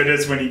as good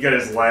as when he got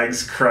his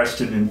legs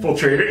crushed in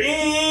Infiltrator.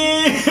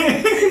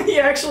 He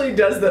actually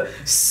does the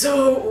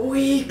so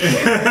weak.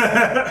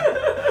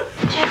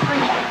 Jeffrey.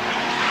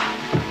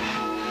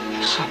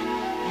 So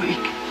weak.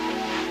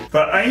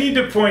 But I need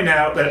to point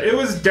out that it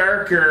was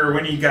darker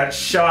when he got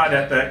shot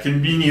at that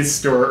convenience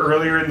store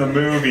earlier in the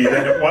movie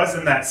than it was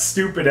in that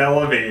stupid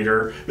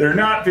elevator. They're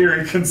not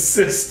very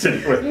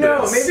consistent with this.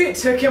 No, maybe it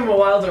took him a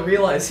while to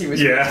realize he was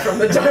weak from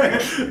the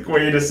dark.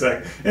 Wait a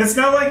sec. And it's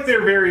not like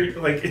they're very,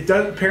 like, it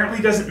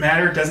apparently doesn't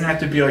matter. It doesn't have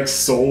to be like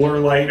solar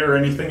light or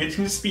anything. It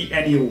can just be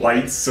any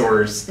light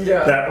source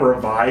that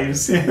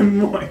revives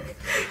him. Like,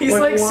 he's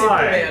like why?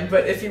 Superman,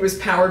 but if he was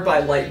powered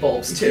by light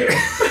bulbs too.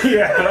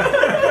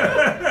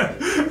 Yeah.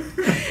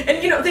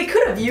 And you know, they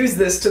could have used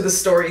this to the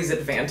story's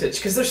advantage,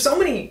 because there's so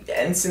many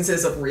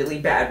instances of really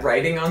bad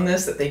writing on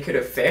this that they could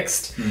have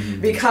fixed,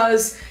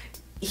 because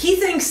he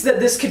thinks that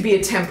this could be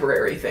a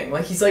temporary thing.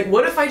 Like, he's like,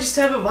 what if I just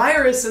have a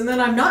virus and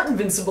then I'm not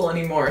invincible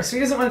anymore? So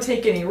he doesn't want to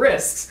take any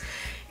risks.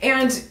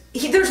 And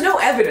there's no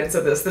evidence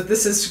of this, that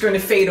this is going to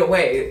fade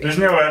away. There's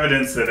no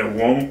evidence that it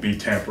won't be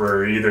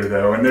temporary either,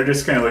 though, and they're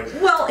just kind of like,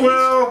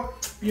 well,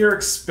 you're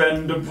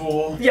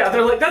expendable. Yeah,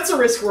 they're like, that's a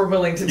risk we're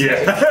willing to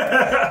take.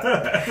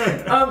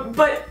 Yeah.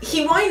 But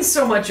he whines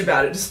so much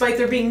about it, despite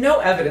there being no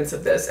evidence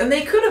of this. And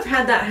they could have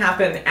had that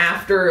happen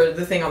after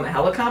the thing on the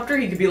helicopter.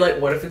 He could be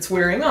like, what if it's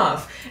wearing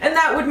off? And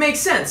that would make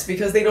sense,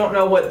 because they don't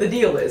know what the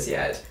deal is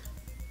yet.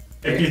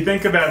 If you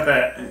think about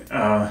that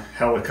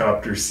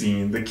helicopter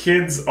scene, the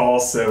kid's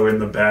also in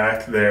the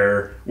back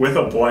there with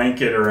a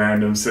blanket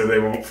around him so they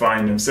won't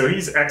find him. So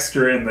he's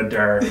extra in the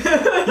dark.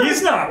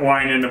 He's not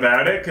whining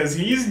about it because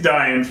he's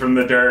dying from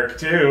the dark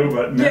too,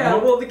 but no. Yeah,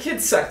 well, the kid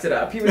sucked it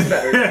up. He was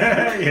better.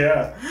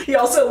 Yeah. He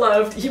also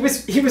loved, he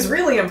was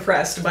really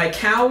impressed by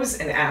cows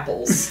and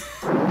apples.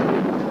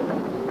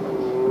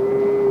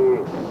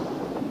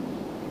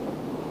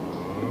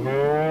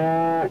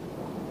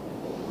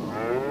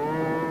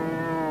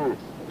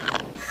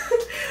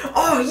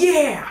 Oh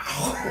yeah!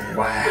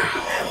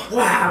 Wow.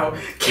 Wow,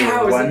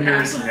 cows and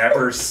Wonders apples.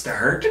 never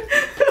start.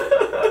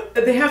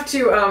 They have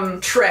to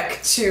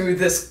trek to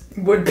this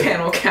wood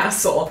panel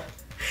castle,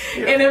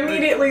 and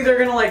immediately they're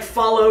gonna like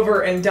fall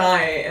over and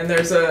die. And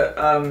there's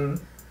a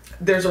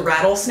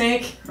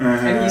rattlesnake,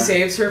 and he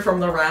saves her from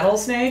the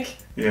rattlesnake.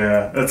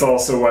 Yeah, that's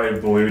also why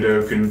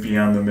Bluto couldn't be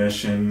on the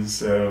mission,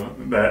 so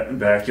that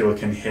Bakula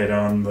can hit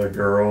on the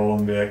girl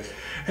and be like,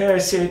 hey, I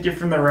saved you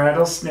from the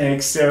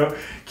rattlesnake, so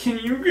can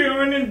you go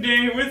on a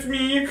date with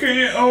me? You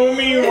couldn't owe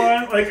me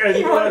one. Like,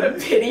 He wanted a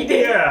pity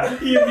date. Yeah,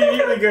 he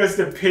immediately goes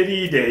to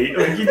pity date.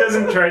 Like, he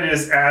doesn't try to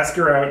just ask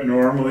her out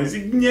normally. He's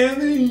like, now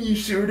that you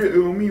sort of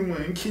owe me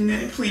one, can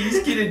I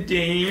please get a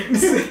date?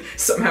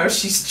 Somehow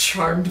she's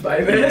charmed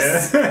by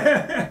this.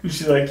 Yeah.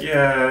 She's like,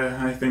 yeah,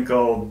 I think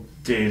I'll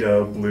date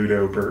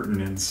Bluto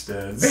Burton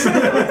instead.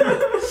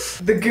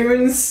 The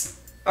goons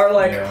are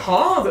like,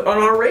 huh, on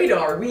our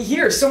radar, we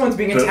hear somene's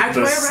being attacked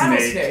by a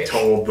rattlesnake. Snake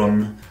told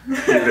them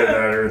either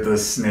that or the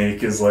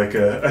snake is like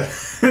a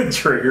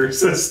trigger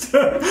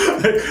system.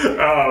 Like,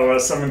 oh, well,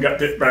 someone got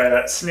bit by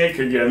that snake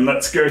again,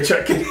 let's go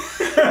check it.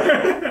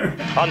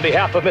 On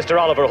behalf of Mr.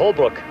 Oliver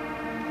Holbrook,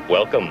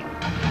 welcome.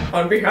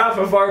 On behalf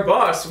of our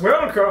boss,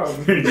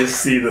 welcome. You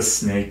just see the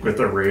snake with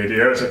the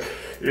radio. It's like,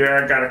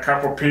 yeah, I got a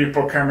couple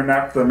people coming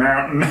up the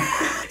mountain.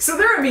 So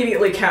they're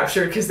immediately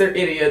captured because they're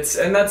idiots,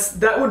 and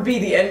that would be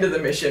the end of the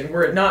mission,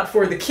 were it not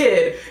for the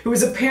kid, who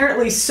is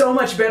apparently so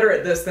much better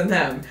at this than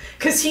them.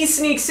 Because he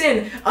sneaks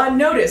in,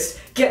 unnoticed,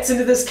 gets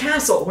into this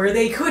castle where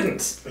they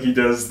couldn't. He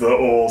does the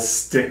old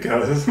stick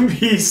a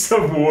piece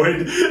of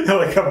wood,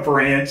 like a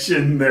branch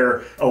in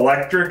their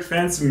electric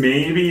fence,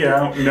 maybe, I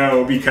don't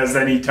know, because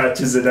then he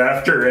touches it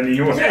after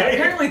anyway. Yeah,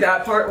 apparently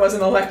that part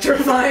wasn't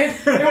electrified.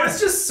 It was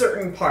just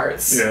certain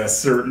parts. Yeah,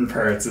 certain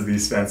parts of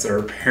these fences are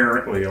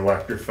apparently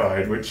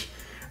electrified, which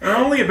are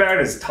only about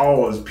as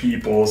tall as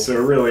people, so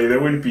really they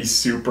wouldn't be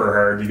super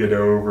hard to get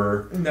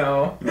over.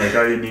 No. Like,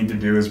 all you need to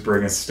do is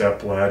bring a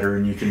step ladder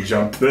and you can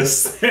jump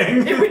this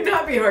thing. It would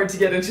not be hard to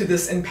get into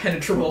this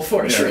impenetrable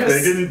fortress. Yeah, they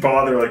didn't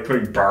bother like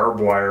putting barbed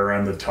wire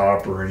around the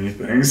top or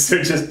anything,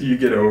 so just you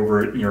get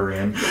over it and you're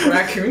in.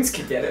 Raccoons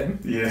could get in.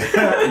 Yeah,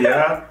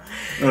 yeah.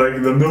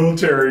 Like the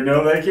military,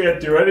 no, they can't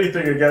do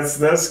anything against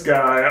this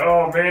guy.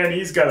 Oh man,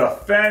 he's got a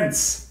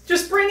fence.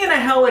 Just bring in a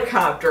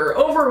helicopter,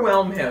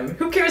 overwhelm him.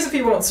 Who cares if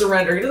he won't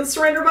surrender? He doesn't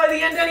surrender by the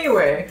end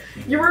anyway.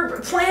 You were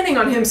planning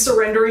on him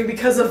surrendering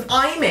because of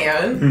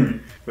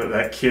I-Man. But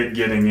that kid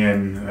getting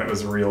in, that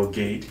was a real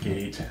gate.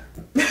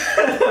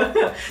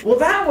 Well,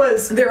 that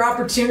was their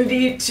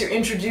opportunity to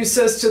introduce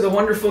us to the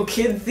wonderful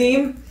kid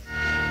theme.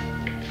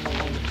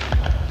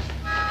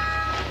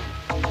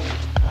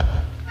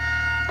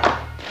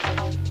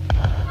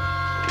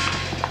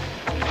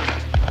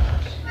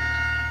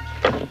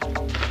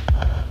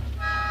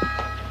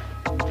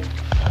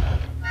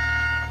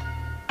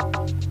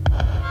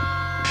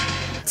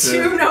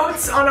 Two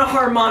notes on a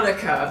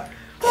harmonica.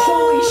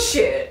 Holy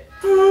shit.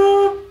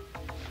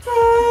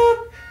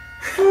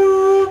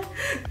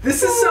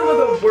 This is some of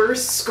the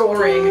worst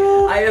scoring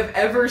I have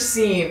ever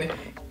seen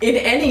in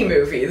any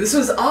movie. This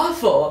was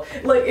awful.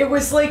 Like, it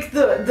was like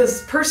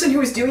this person who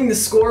was doing the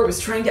score was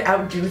trying to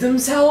outdo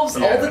themselves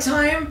all the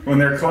time. When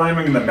they're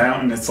climbing the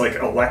mountain, it's like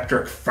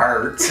electric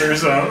farts or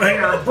something.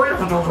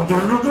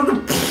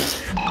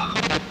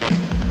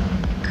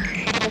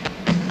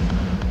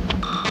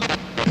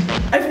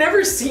 I've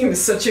never seen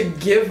such a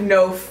give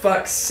no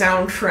fucks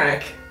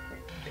soundtrack,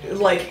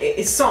 like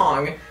a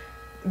song,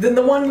 than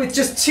the one with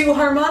just two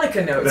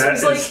harmonica notes. That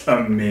is like,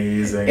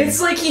 amazing.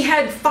 It's like he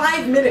had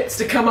 5 minutes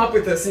to come up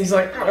with this, and he's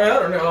like, I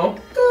don't know.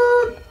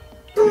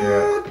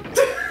 Yeah.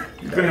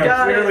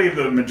 Clearly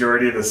the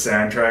majority of the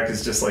soundtrack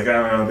is just like, I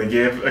don't know, they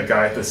gave a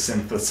guy the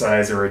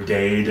synthesizer a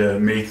day to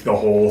make the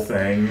whole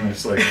thing.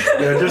 It's like,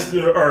 yeah, just,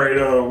 alright,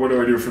 what do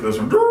I do for this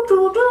one?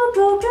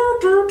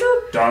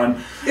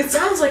 Done. It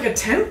sounds like a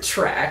temp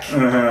track.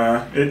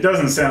 It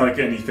doesn't sound like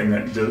anything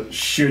that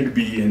should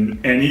be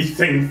in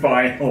anything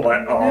final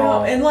at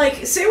all. No, and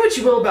like, say what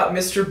you will about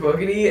Mr.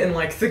 Boogedy and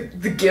like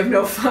the give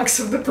no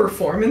fucks of the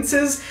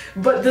performances,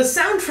 but the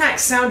soundtrack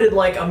sounded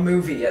like a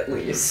movie at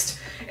least.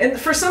 And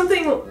for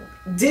something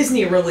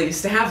Disney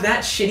release to have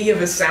that shitty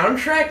of a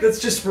soundtrack, that's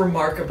just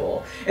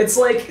remarkable. It's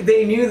like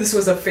they knew this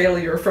was a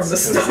failure from the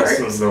start. This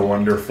was the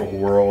wonderful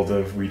world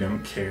of We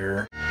Don't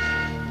Care.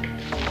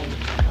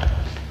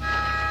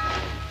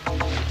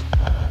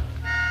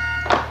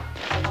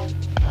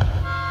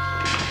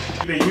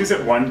 They use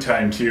it one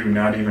time too,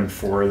 not even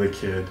for the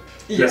kid.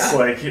 Just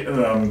like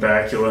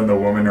Bakula and the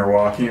woman are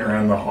walking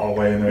around the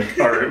hallway and they're like,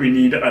 alright, we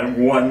need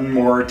one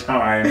more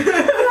time.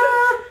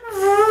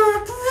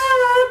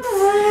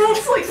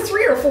 It's like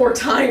 3 or 4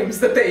 times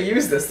that they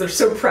use this. They're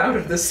so proud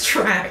of this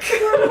track.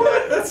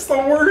 What? That's the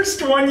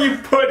worst one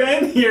you've put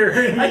in here,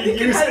 and you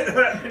use it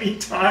that many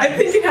times. I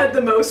think it had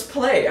the most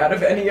play out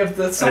of any of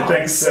the songs. I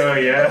think so,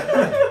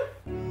 yeah.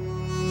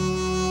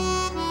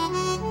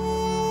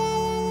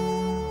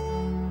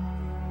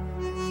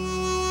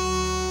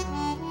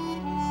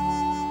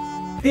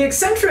 The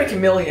eccentric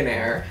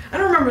millionaire, I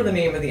don't remember the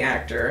name of the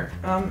actor,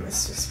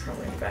 it's just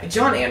probably the guy,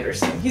 John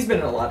Anderson. He's been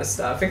in a lot of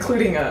stuff,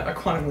 including a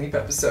Quantum Leap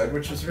episode,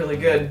 which was really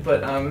good,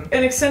 but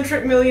an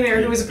eccentric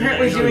millionaire who was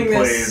apparently doing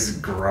this... He plays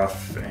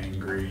gruff,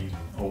 angry,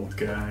 old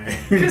guy.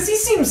 Because he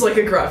seems like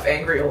a gruff,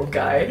 angry old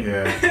guy.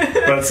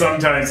 Yeah, but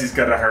sometimes he's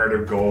got a heart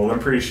of gold. I'm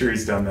pretty sure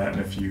he's done that in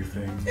a few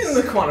things. In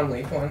the Quantum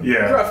Leap one.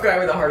 Yeah. Gruff guy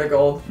with a heart of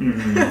gold.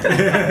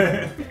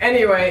 Mm-hmm.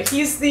 Anyway,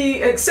 he's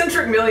the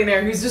eccentric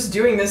millionaire who's just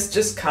doing this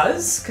just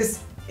because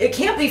it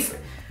can't be...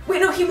 Wait,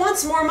 no, he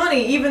wants more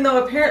money, even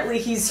though apparently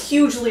he's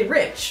hugely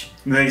rich.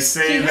 They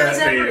say he has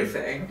that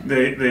everything.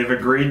 they've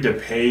agreed to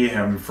pay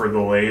him for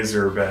the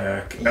laser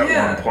back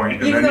at one point,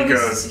 and even then though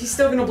he goes... he's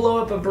still gonna blow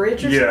up a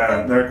bridge or yeah,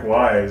 something? they're like,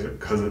 why?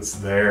 Because it's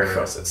there.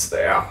 Because it's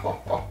there.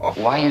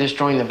 Why are you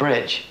destroying the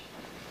bridge?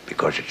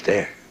 Because it's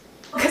there.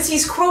 Because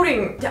he's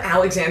quoting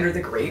Alexander the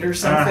Great or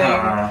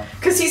something.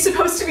 Because he's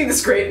supposed to be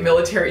this great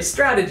military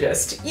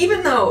strategist,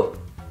 even though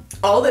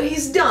all that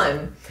he's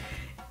done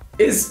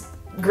is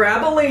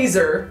grab a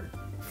laser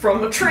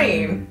from a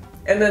train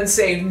and then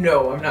say,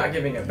 no, I'm not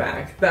giving it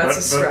back. That's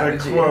a strategy.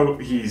 But the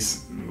quote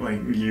he's like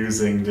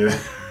using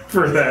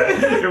for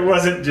that, it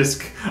wasn't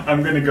just,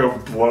 I'm gonna go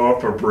blow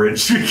up a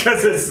bridge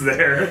because it's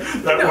there.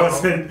 That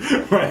wasn't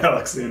what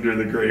Alexander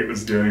the Great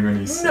was doing when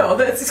he said no,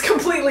 it's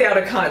completely out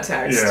of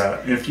context. Yeah,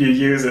 if you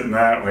use it in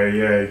that way,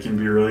 yeah, it can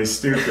be really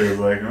stupid.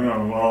 Like,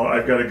 oh, well,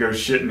 I've got to go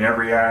shit in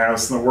every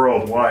house in the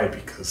world. Why?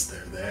 Because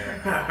they're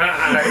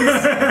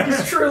there.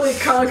 He's truly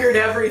conquered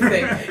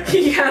everything.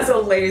 He has a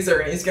laser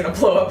and he's gonna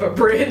blow up a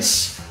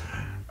bridge.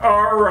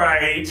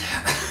 Alright.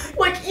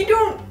 Like, you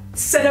don't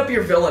set up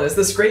your villain as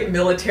this great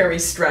military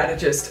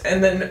strategist,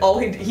 and then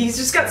he's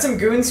just got some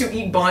goons who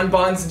eat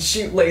bonbons and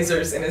shoot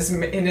lasers in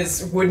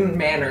his wooden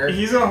manor.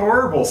 He's a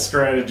horrible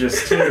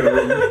strategist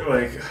too.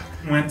 Like,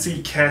 once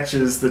he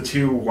catches the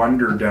 2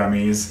 wonder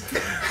dummies,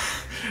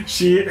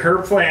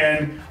 her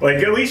plan,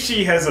 like, at least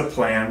she has a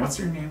plan. What's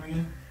her name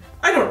again?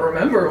 I don't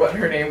remember what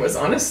her name was,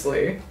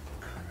 honestly.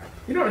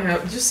 You don't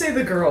have, just say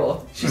the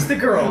girl. She's the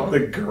girl.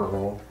 The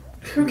girl.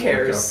 Who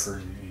cares?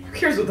 Who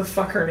cares what the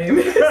fuck her name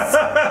is?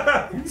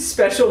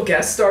 Special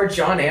guest star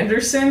John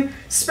Anderson?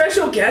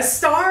 Special guest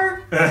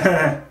star?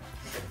 God.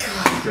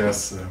 I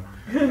guess so.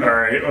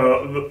 Alright,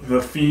 well,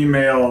 the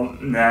female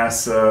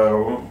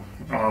NASA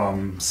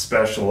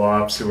special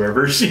ops,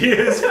 whoever she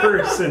is,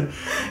 person,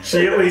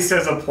 she at least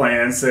has a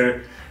plan, so,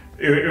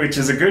 which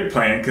is a good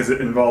plan because it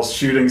involves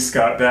shooting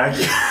Scott back.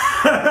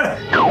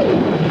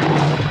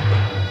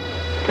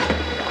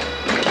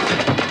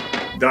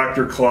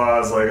 Dr.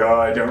 Claw's like, oh,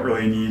 I don't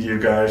really need you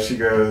guys. She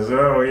goes,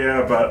 oh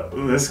yeah, but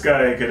this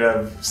guy could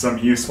have some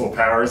useful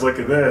powers. Look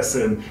at this.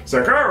 And she's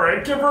like, all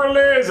right, give her a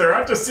laser. I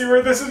have to see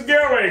where this is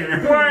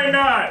going. Why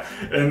not?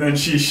 And then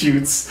she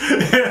shoots.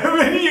 And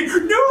then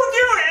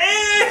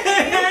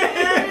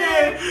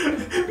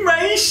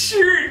my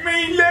shirt,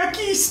 my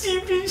lucky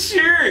stupid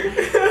shirt.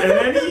 And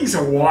then he's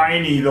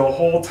whiny the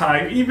whole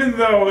time, even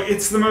though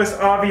it's the most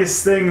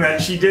obvious thing that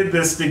she did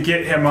this to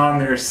get him on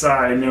their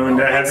side, knowing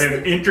to have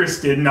him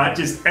interested, not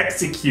just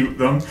execute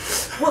them.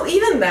 Well,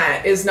 even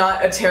that is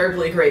not a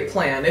terribly great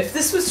plan. If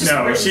this was just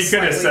no, she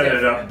could have set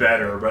it up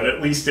better, but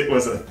at least it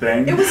was a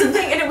thing. It was a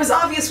thing, and it was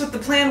obvious what the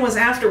plan was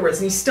afterwards,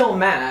 and he's still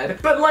mad.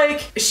 But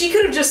like, she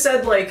could have just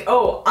said like,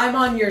 oh, I'm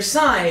on your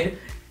side,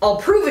 I'll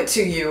prove it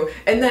to you,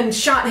 and then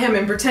shot him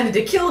and pretended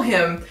to kill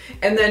him,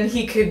 and then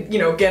he could, you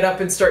know, get up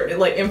and start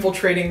like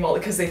infiltrating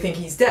because they think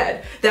he's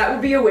dead. That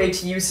would be a way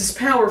to use his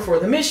power for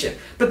the mission.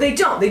 But they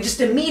don't. They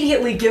just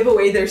immediately give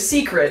away their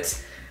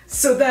secret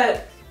so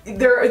that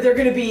they're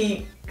gonna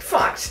be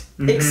fucked.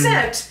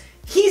 Except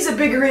he's a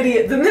bigger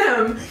idiot than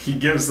them. He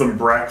gives them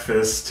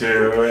breakfast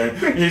too,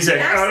 and he's like,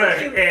 I'll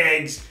have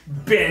eggs,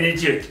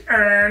 Benedict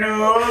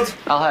Arnold.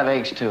 I'll have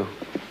eggs too.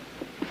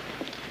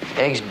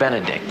 Eggs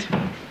Benedict.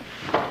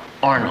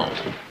 Arnold.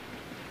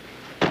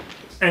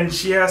 And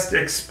she has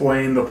to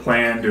explain the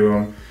plan to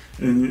him,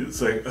 and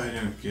it's like, I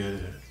don't get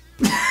it.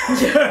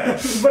 Yeah,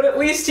 but at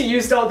least he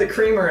used all the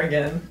creamer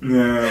again.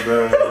 No,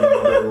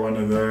 another one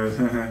of those.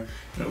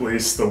 At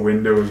least the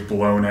window is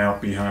blown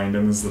out behind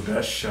him is the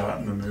best shot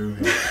in the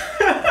movie.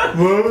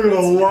 Look at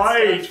the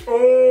light!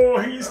 Oh,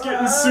 he's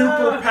getting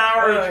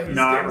superpowers!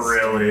 Not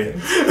really.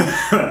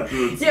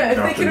 Yeah, if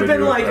they could have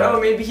been like, oh,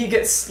 maybe he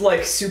gets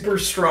like super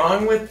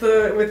strong with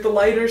the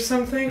light or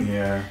something.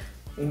 Yeah.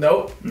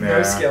 Nope.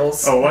 No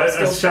skills. Oh, no a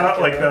skills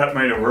shot like that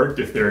might have worked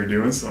if they were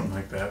doing something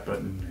like that,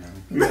 but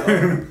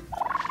no.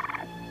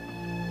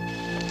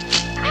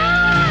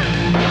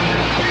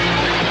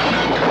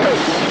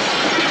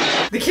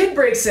 The kid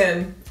breaks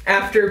in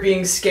after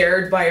being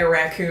scared by a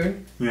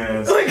raccoon.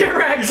 Yes. Like a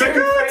raccoon. He's like,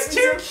 oh, it's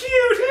too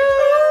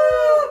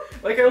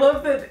cute! Like, I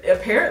love that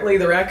apparently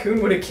the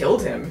raccoon would have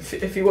killed him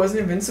if he wasn't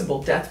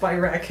invincible. Death by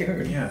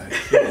raccoon. Yeah,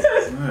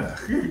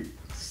 ugh.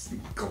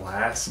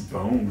 Glass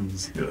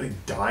bones. It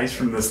like dies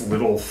from this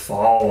little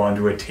fall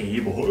onto a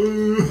table.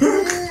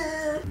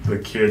 The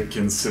kid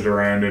can sit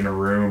around in a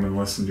room and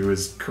listen to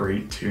his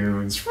great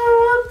tunes.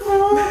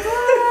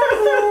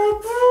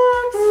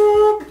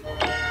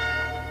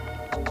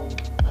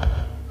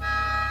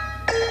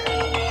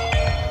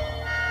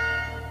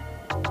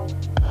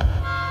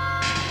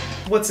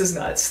 What's his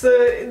nuts?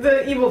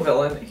 The evil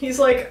villain. He's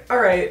like, all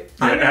right.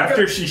 Yeah,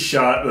 after she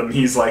shot them,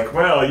 he's like,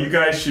 well, you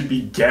guys should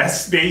be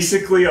guests,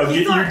 basically. I'll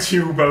get you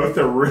two both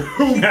a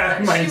room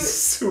at my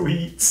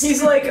suites.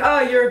 He's like,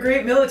 you're a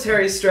great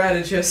military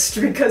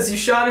strategist because you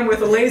shot him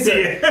with a laser.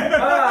 Yeah.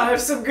 I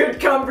have some good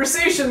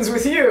conversations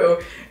with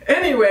you.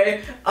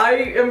 Anyway, I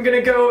am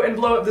gonna go and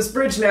blow up this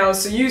bridge now,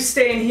 so you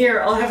stay in here.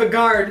 I'll have a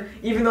guard,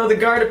 even though the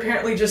guard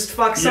apparently just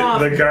fucks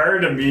off. The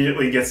guard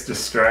immediately gets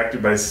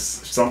distracted by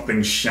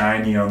something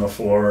shiny on the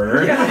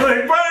floor. Yeah.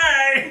 Like,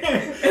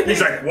 bye! He's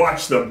like,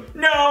 watch them.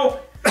 No!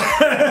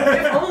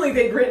 If only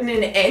they'd written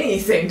in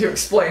anything to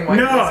explain why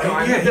he was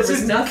gone, but there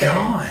was nothing.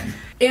 Gone.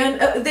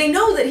 And they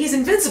know that he's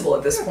invincible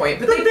at this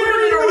point, but they put him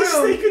in a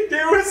room. They could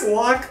do is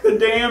lock the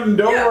damn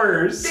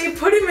doors. Yeah, they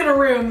put him in a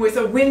room with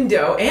a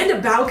window and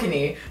a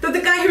balcony that the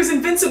guy who's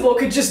invincible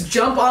could just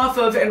jump off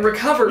of and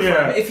recover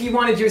from if he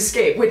wanted to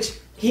escape, which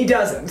he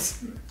doesn't.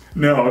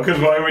 No, because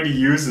why would he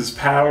use his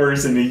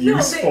powers in a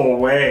useful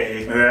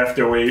way? They have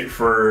to wait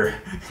for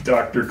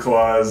Dr.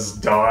 Claw's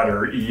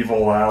daughter,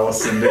 evil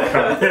Allison, to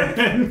come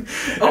in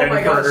Oh my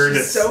and gosh, for her to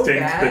she's so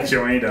stink bad. the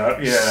joint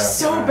up. Yeah,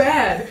 So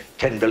bad.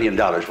 $10 billion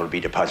will be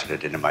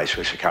deposited into my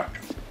Swiss account.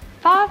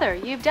 Father,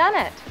 you've done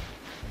it.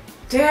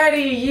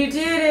 Daddy, you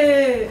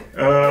did it.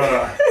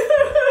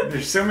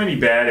 There's so many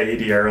bad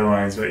ADR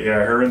lines, but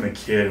yeah, her and the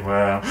kid,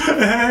 wow.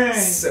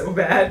 So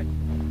bad.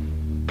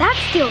 That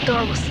steel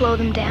door will slow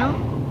them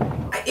down.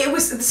 It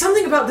was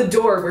something about the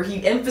door where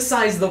he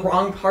emphasized the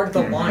wrong part of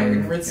the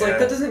line, where it's like,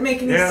 that doesn't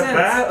make any sense. Yeah,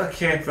 that'll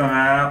kick them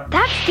out.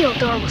 That steel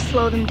door will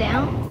slow them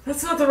down.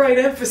 That's not the right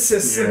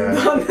emphasis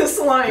on this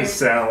line. It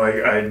sound like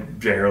I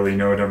barely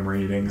know what I'm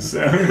reading,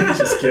 so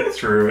just get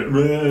through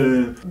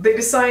it. They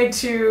decide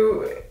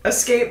to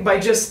escape by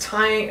just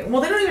tying... Well,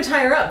 they don't even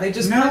tie her up. They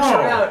just punch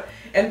her out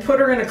and put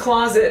her in a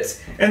closet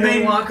and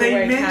they walk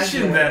away mention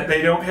casually. that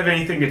they don't have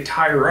anything to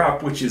tie her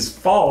up, which is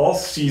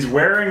false. She's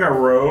wearing a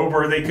robe,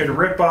 or they could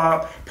rip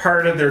off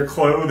part of their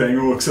clothing.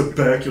 Oh, except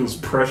Bakula's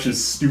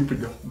precious,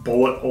 stupid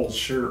bullet hole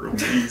shirt or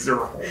laser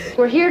hole.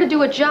 We're here to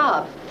do a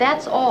job.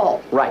 That's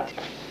all. Right.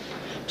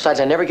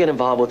 Besides, I never get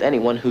involved with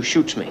anyone who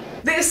shoots me.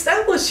 They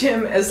establish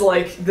him as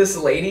like this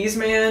ladies'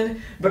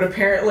 man, but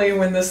apparently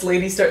when this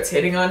lady starts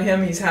hitting on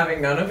him, he's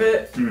having none of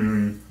it.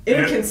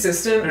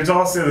 Inconsistent. There's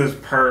also this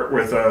part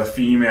with a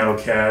female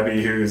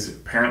cabbie who's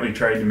apparently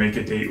tried to make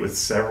a date with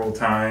several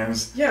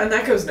times. Yeah, and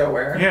that goes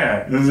nowhere.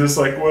 Yeah, it's just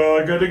like,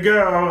 well, I gotta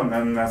go, and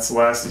then that's the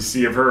last you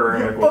see of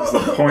her. Like, what's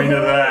the point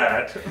of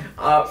that?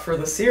 For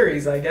the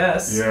series, I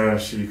guess. Yeah,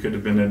 she could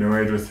have been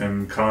annoyed with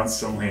him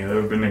constantly. That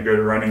would have been a good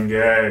running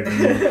gag.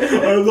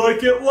 I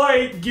like it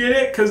light, get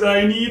it? Because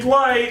I need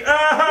light.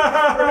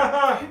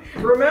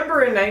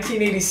 Remember in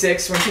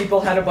 1986 when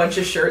people had a bunch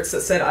of shirts that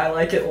said, I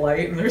like it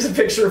light, and there's a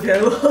picture of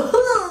him?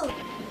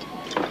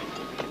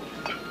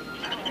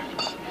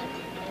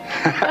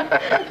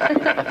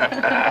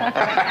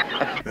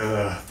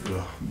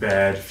 The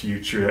bad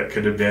future that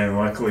could have been.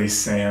 Luckily,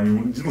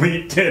 Sam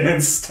leaped in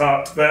and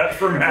stopped that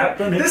from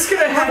happening. This could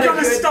have had I'm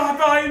gonna stop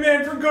Iron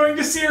Man from going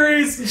to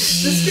series.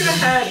 This could have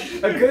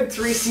had a good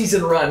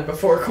 3-season run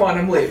before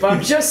Quantum Leap.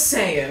 I'm just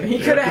saying. He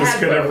could have had This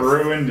could have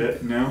both. ruined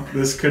it. No,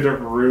 this could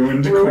have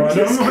ruined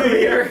Quantum his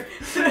career.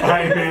 Leap.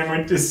 Iron Man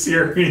went to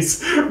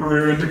series,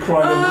 ruined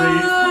Quantum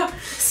Leap.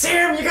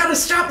 Sam, you gotta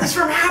stop this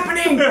from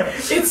happening!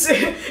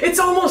 It's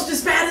almost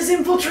as bad as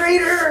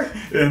Infiltrator!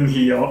 And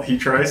he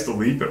tries to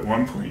leap at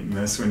one point in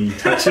this when he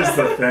touches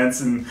the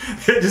fence and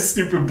just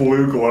stupid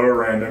blue glow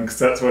around him, because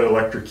that's what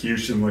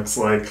electrocution looks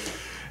like.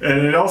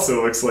 And it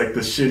also looks like the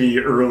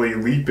shitty early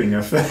leaping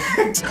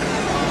effect.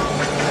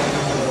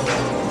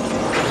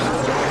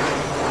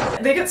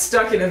 They get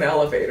stuck in an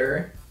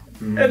elevator,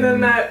 and then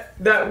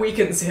that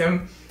weakens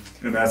him.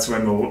 And that's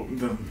when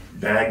the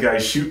bad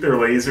guys shoot their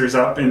lasers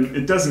up, and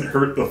it doesn't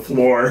hurt the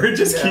floor. It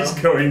just keeps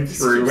going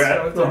through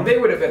at them. They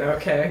would have been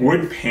okay.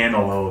 Wood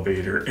panel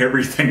elevator.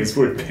 Everything is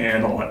wood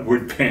panel at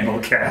wood panel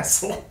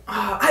castle.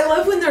 I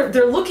love when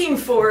they're looking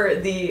for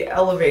the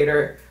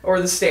elevator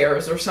or the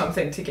stairs or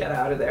something to get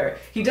out of there.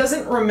 He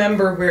doesn't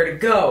remember where to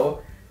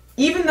go,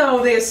 even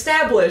though they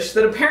established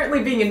that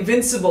apparently being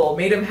invincible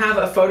made him have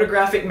a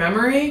photographic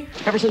memory.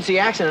 Ever since the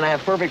accident, I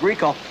have perfect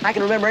recall. I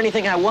can remember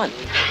anything I want.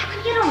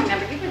 You don't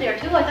remember. You were there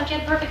too. I thought you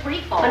had perfect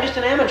recall. I'm just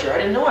an amateur. I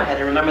didn't know I had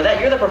to remember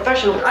that. You're the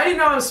professional. I didn't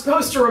know I was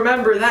supposed to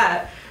remember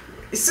that.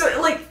 So,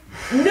 like,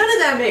 none of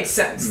that makes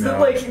sense. No. That,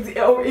 like,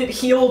 oh, it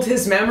healed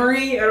his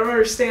memory. I don't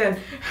understand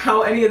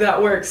how any of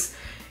that works.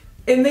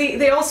 And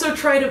they also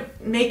try to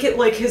make it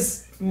like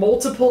his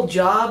multiple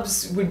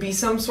jobs would be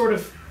some sort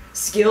of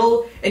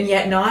skill and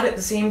yet not at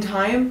the same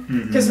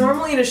time. Because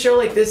normally in a show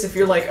like this, if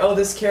you're like, oh,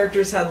 this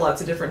character's had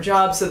lots of different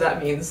jobs, so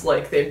that means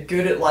like they're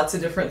good at lots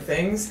of different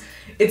things.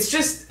 It's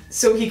just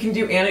so he can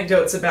do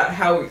anecdotes about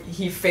how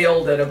he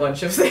failed at a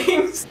bunch of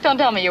things. Don't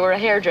tell me you were a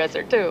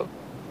hairdresser, too.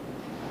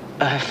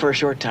 For a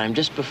short time,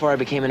 just before I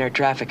became an air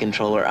traffic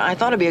controller, I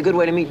thought it'd be a good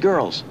way to meet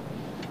girls.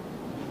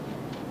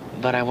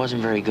 But I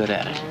wasn't very good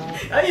at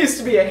it. I used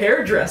to be a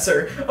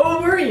hairdresser.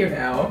 Oh, were you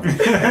now?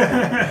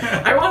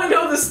 I want to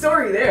know the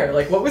story there.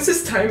 Like, what was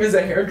his time as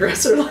a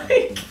hairdresser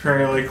like?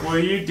 Probably like, will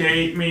you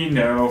date me?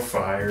 No,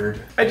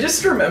 fired. I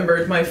just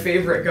remembered my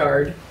favorite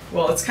guard.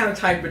 Well, it's kind of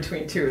tied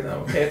between two, though.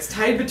 Okay, it's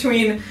tied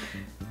between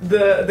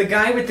the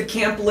guy with the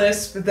camp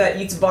lisp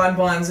that eats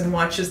bonbons and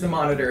watches the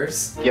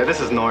monitors. Yeah, this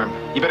is Norm.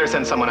 You better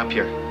send someone up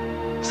here.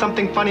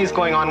 Something funny's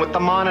going on with the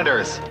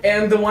monitors.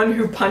 And the one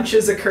who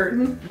punches a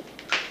curtain.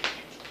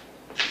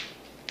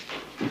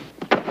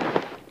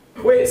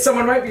 Wait,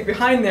 someone might be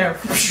behind there.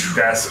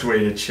 Best way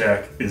to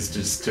check is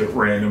just to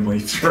randomly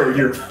throw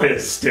your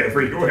fist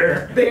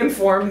everywhere. They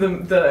inform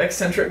the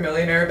eccentric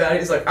millionaire about it.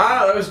 He's like,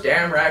 those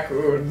damn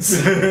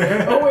raccoons.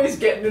 Always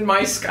getting in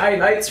my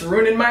skylights,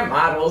 ruining my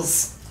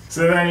models.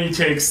 So then he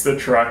takes the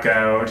truck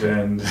out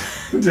and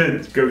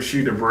to go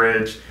shoot a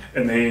bridge,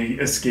 and they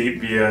escape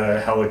via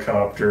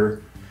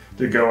helicopter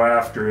to go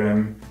after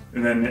him.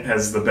 And then it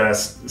has the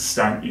best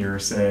stunt you're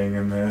saying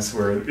in this,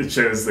 where it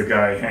shows the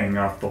guy hanging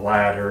off the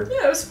ladder.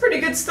 Yeah, it was a pretty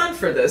good stunt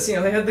for this. You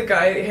know, they had the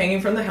guy hanging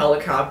from the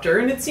helicopter,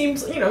 and it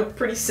seems, you know,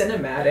 pretty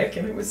cinematic,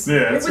 and it was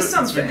something.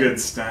 It's a good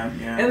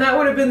stunt, yeah. And that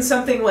would have been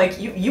something like,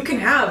 you can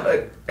have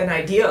an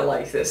idea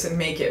like this and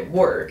make it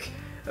work.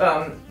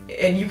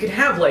 And you could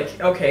have, like,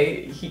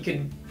 okay, he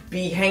could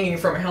be hanging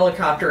from a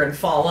helicopter and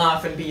fall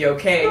off and be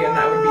okay, and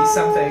that would be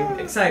something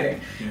exciting.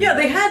 Yeah,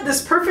 they had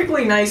this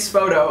perfectly nice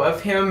photo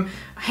of him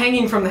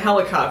hanging from the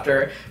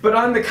helicopter, but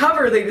on the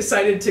cover they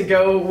decided to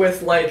go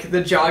with like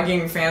the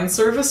jogging fan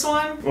service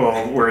one.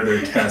 Well, where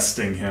they're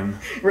testing him.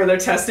 Where they're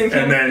testing him.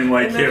 And then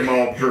like him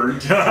all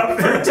burnt up.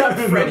 Burnt up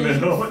Freddy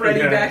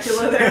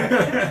Bakula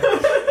there.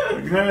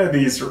 None of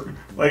these,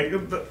 like,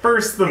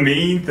 the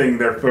main thing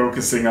they're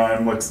focusing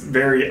on looks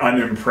very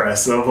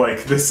unimpressive.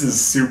 Like, this is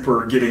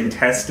super getting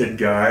tested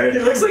guy.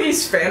 It looks like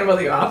he's Phantom of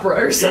the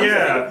Opera or something.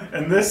 Yeah,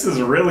 and this is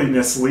really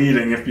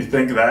misleading if you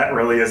think that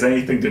really has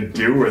anything to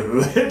do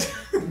with it.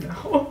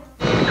 No.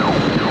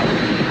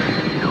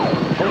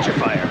 Hold your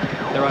fire.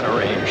 They're out of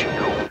range.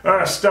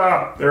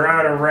 Stop! They're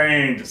out of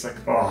range. It's like,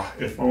 oh,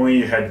 if only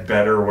you had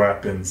better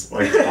weapons,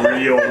 like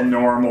real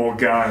normal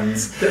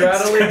guns. They're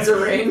out of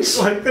laser range.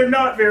 Like, they're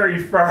not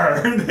very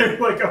far. They're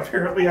like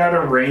apparently out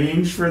of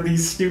range for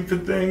these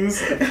stupid things.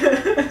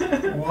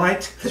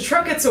 What? The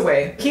truck gets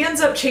away. He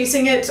ends up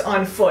chasing it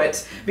on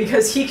foot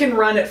because he can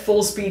run at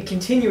full speed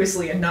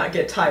continuously and not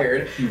get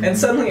tired. And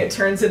suddenly it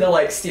turns into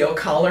like Steel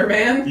Collar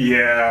Man.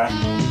 Yeah.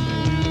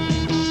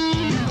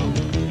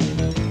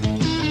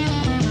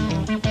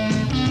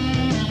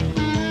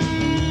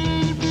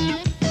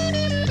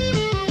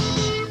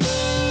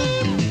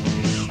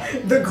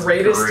 The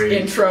greatest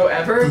intro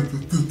ever.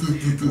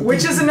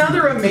 Which is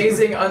another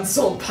amazing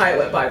Unsold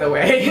pilot, by the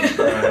way.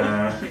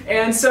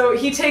 And so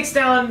he takes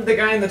down the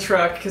guy in the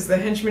truck because the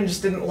henchman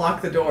just didn't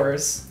lock the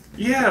doors.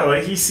 Yeah,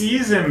 like he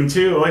sees him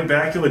too. Like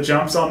Bakula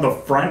jumps on the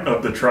front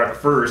of the truck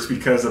first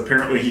because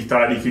apparently he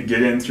thought he could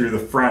get in through the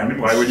front.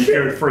 Why would he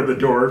go for the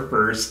door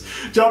first?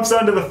 Jumps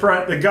onto the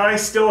front. The guy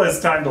still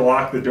has time to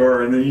lock the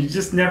door, and then he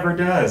just never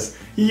does.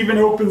 He even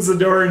opens the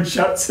door and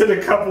shuts it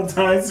a couple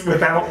times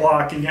without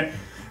locking it.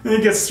 Then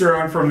he gets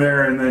thrown from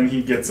there, and then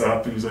he gets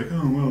up, and he's like,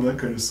 oh, well, that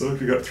kind of sucked.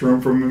 We got thrown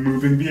from a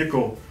moving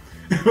vehicle.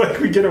 Like,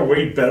 we get a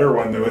way better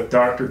one, though, with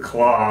Dr.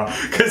 Claw,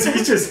 because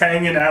he's just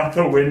hanging out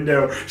the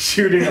window,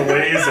 shooting a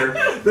laser.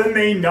 Then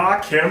they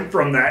knock him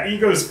from that. He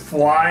goes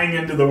flying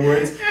into the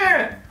woods.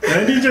 And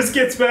then he just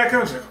gets back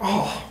up. He's like,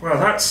 oh, well,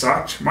 that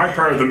sucked. My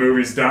part of the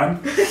movie's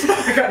done.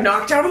 I got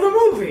knocked out of the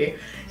movie.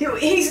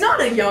 He's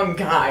not a young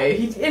guy,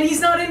 and he's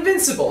not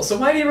invincible, so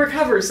why did he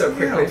recover so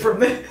quickly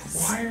from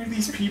this? Why are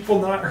these people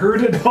not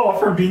hurt at all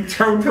from being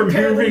thrown from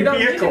Apparently moving you don't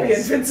vehicles? need to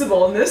be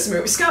invincible in this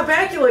movie. Scott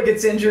Bakula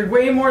gets injured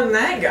way more than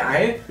that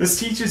guy. This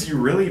teaches you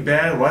really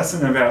bad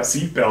lesson about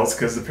seatbelts,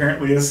 because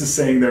apparently this is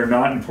saying they're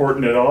not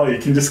important at all. You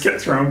can just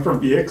get thrown from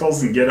vehicles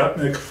vehicles and get up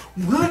and like,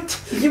 what?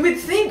 You would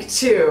think,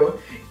 too,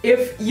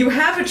 if you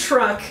have a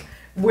truck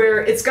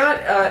where it's got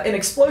an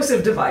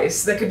explosive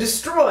device that could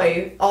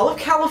destroy all of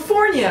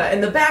California in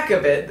the back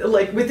of it,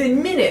 like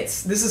within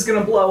minutes, this is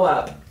gonna blow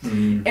up.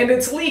 And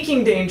it's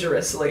leaking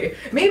dangerously.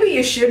 Maybe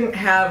you shouldn't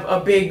have a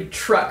big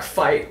truck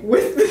fight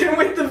with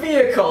the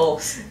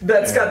vehicle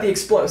that's got the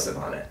explosive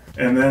on it.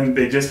 And then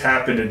they just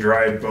happen to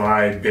drive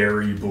by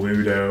Barry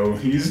Bluto.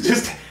 He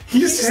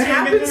just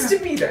happens to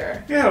be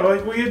there. Yeah,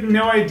 like we had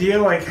no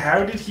idea, like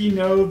how did he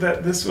know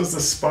that this was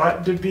the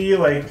spot to be,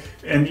 like,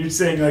 and you're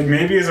saying like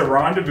maybe it's a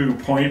rendezvous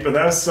point, but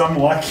that was some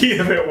lucky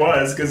if it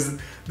was, because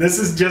this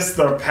is just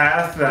the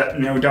path that,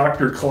 you know,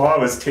 Dr. Claw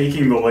was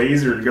taking the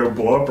laser to go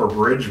blow up a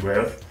bridge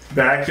with.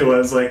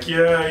 Bakula's like,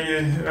 yeah,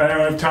 I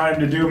don't have time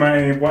to do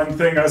my one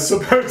thing I was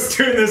supposed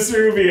to in this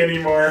movie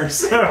anymore,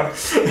 so...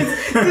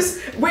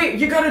 Wait,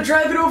 you gotta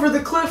drive it over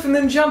the cliff and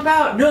then jump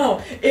out.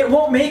 No, it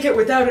won't make it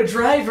without a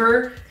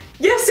driver.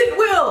 Yes, it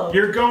will!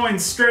 You're going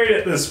straight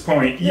at this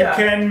point. You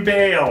can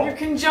bail. You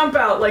can jump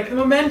out. Like, the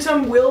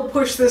momentum will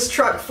push this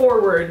truck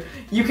forward.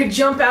 You could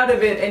jump out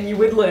of it and you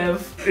would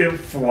live. It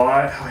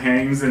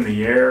hangs in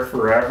the air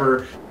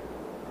forever.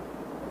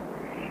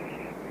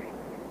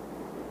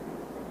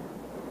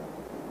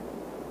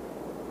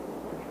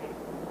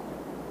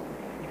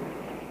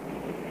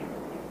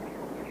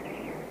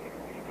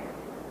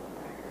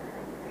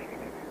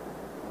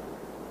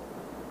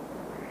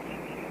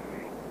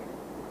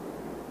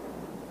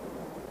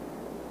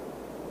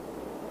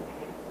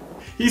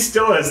 He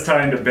still has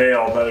time to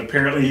bail, but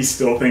apparently he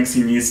still thinks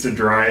he needs to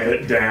drive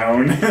it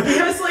down. He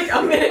has like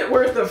a minute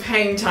worth of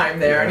hang time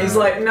there, and he's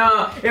like,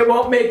 nah, it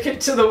won't make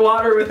it to the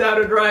water without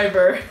a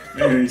driver.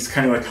 And he's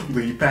kind of like,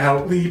 leap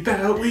out, leap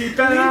out, leap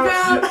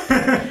out. Leap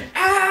out!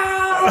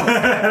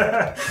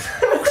 Ow!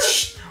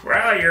 Whoosh.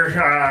 Well, you're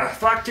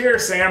fucked here,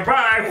 Sam.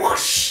 Bye.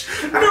 Whoosh.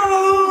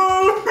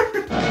 No!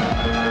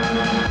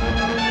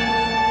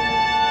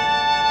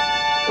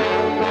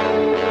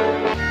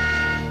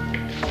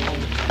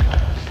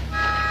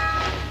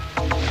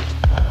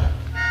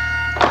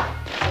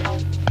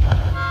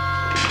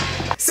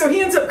 So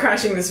he ends up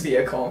crashing this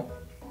vehicle,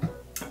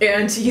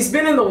 and he's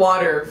been in the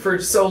water for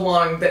so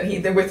long that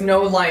with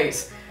no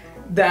light,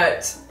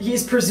 that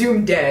he's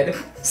presumed dead.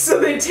 So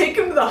they take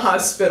him to the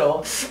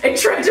hospital and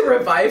try to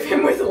revive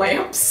him with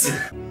lamps.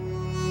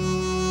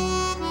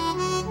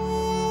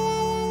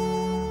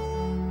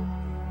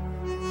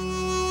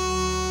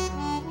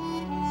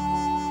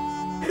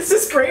 It's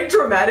this great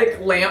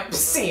dramatic lamp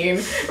scene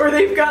where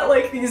they've got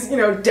like these, you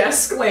know,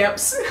 desk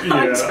lamps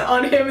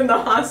on him in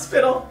the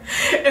hospital,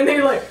 and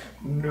they're like,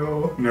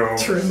 no,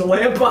 turn the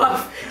lamp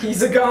off,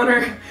 he's a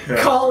goner,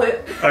 call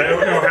it. I don't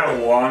know how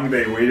long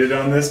they waited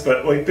on this,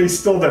 but like they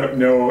still don't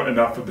know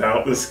enough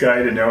about this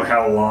guy to know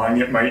how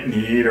long it might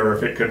need or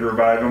if it could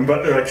revive him,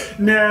 but they're like,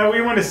 nah, we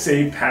want to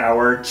save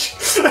power.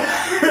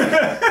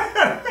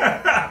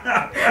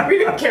 We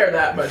didn't care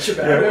that much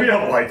about him. We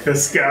don't like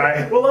this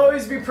guy. We'll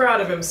always be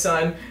proud of him,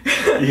 son.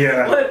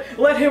 Yeah.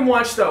 Let him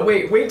watch though.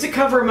 Wait to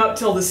cover him up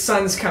till the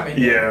sun's coming.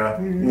 Yeah.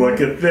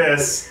 Look at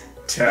this.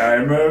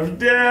 Time of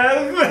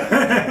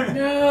death.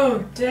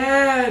 No,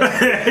 Dad.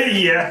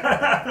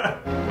 Yeah.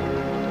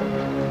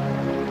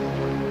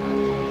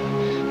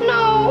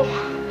 No.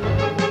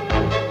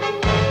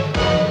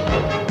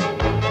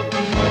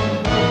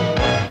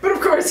 But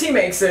of course he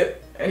makes it.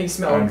 And he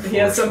smelled. He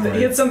had something.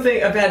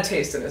 A bad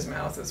taste in his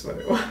mouth, is what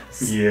it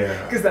was.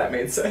 Yeah. Because that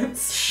made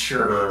sense.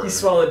 Sure. He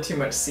swallowed too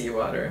much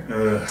seawater.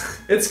 Ugh.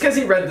 It's because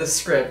he read the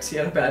script. He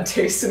had a bad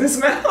taste in his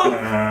mouth.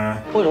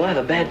 Boy, do I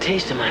have a bad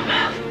taste in my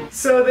mouth.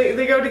 So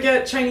they go to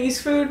get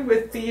Chinese food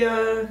with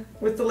the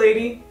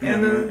lady,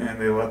 and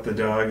they let the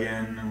dog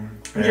in.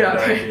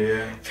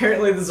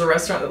 Apparently there's a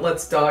restaurant that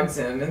lets dogs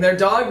in, and their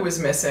dog was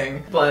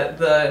missing, but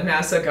the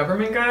NASA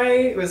government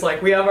guy was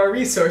like, we have our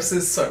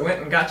resources, so I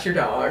went and got your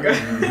dog.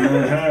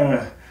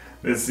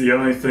 It's the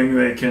only thing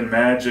they can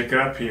magic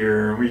up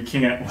here. We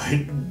can't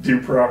like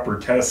do proper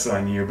tests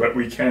on you, but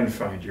we can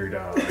find your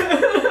dog.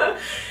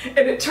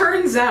 And it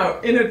turns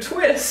out, in a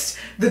twist,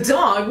 the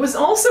dog was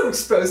also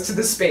exposed to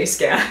the space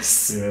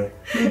gas. Yeah.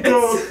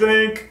 Don't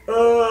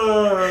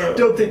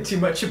think too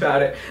much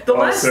about it.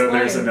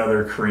 There's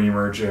another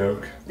creamer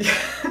joke.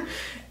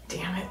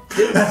 Damn it.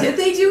 Did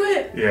they do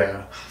it?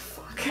 Yeah. Oh,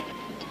 fuck.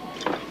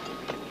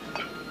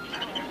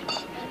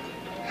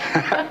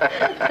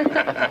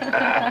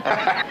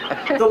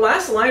 The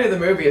last line of the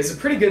movie is a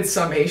pretty good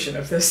summation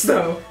of this,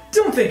 though.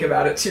 Don't think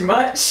about it too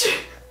much.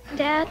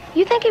 Dad,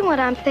 you thinking what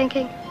I'm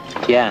thinking?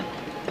 Yeah.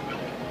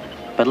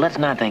 But let's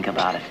not think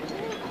about it.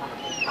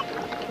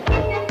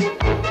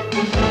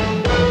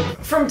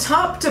 From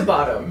top to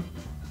bottom,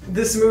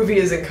 this movie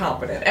is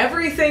incompetent.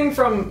 Everything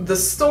from the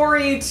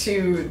story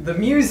to the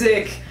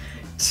music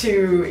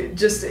to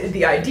just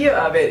the idea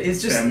of it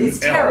is just, it's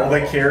terrible. All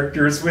the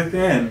characters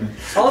within.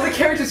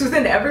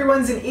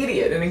 Everyone's an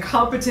idiot, an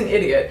incompetent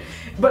idiot.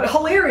 But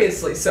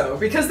hilariously so,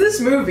 because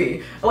this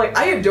movie, like,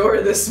 I adore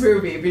this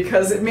movie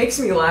because it makes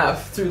me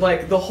laugh through,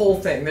 like, the whole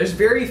thing. There's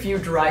very few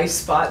dry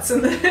spots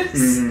in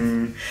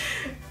this.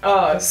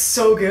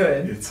 So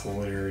good. It's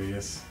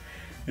hilarious.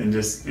 And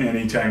just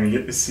anytime you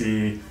get to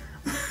see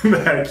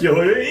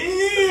Bakula,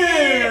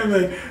 and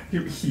then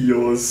you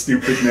heal his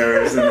stupid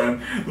nose, and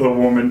then the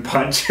woman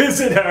punches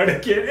it out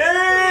again.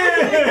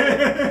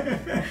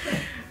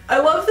 I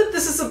love that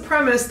this is a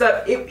premise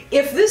that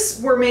if this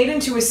were made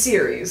into a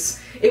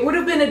series, it would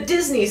have been a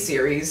Disney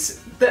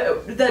series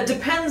that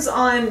depends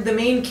on the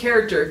main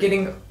character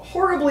getting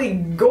horribly,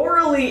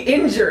 gorily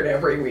injured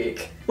every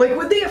week. Like,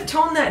 would they have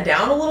toned that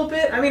down a little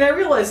bit? I mean, I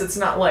realize it's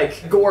not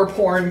like gore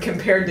porn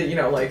compared to, you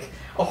know, like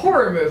a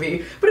horror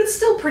movie, but it's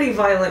still pretty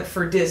violent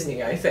for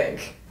Disney, I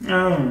think. I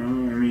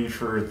don't know, I mean,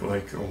 for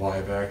like a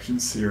live action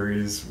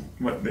series,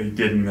 what they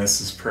did in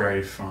this is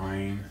probably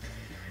fine.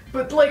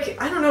 But like,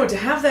 I don't know, to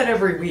have that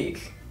every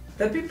week,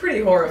 that'd be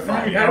pretty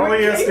horrifying. All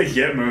he has to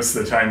get most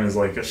of the time is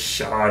like a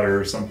shot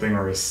or something,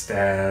 or a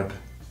stab.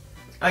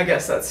 I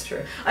guess that's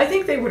true. I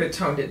think they would have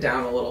toned it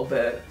down a little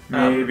bit.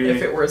 Maybe.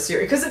 If it were a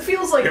series. Because it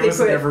feels like it was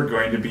never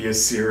going to be a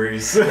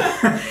series.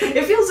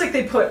 It feels like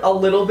they put a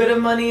little bit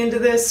of money into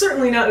this.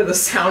 Certainly not to the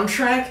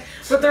soundtrack,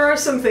 but there are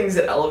some things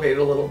that elevate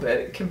a little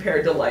bit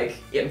compared to, like,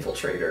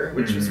 Infiltrator,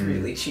 which was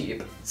really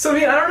cheap. So, I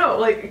mean, I don't know,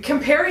 like,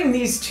 comparing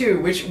these two,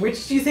 which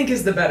do you think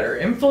is the better?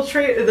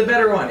 The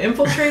better one,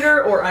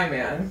 Infiltrator or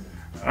I-Man?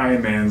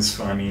 I-Man's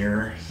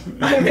funnier.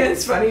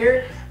 I-Man's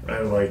funnier?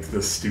 I like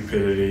the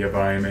stupidity of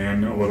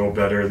I-Man a little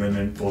better than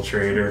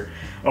Infiltrator.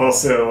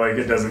 Also, like,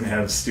 it doesn't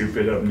have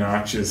stupid,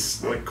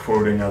 obnoxious, like,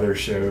 quoting other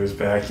shows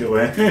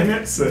Bakula in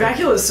it. So.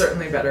 Bakula's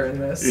certainly better in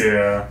this.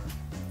 Yeah.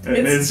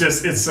 And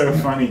it's so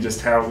funny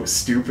just how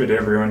stupid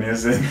everyone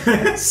is in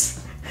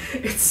this.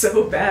 It's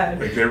so bad.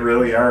 Like, they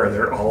really are.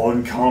 They're all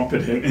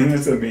incompetent, and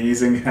it's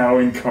amazing how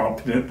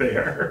incompetent they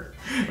are.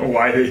 And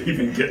why they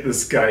even get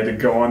this guy to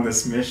go on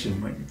this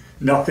mission. Like,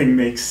 nothing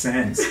makes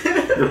sense.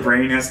 Your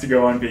brain has to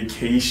go on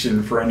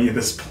vacation for any of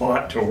this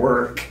plot to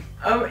work.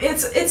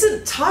 It's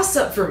a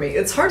toss-up for me.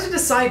 It's hard to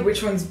decide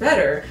which one's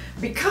better,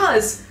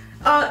 because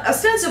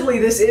ostensibly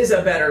this is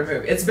a better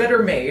movie. It's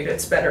better made,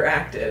 it's better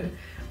acted.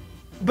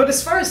 But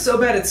as far as so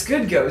bad it's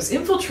good goes,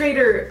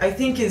 Infiltrator, I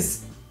think,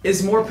 is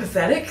more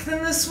pathetic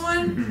than this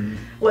one. Mm-hmm.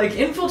 Like,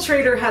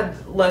 Infiltrator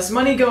had less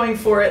money going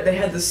for it, they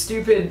had the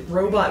stupid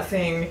robot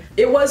thing.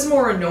 It was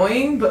more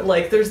annoying, but,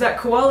 like, there's that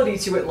quality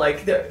to it,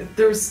 like,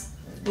 there's,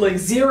 like,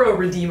 zero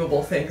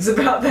redeemable things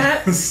about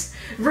that.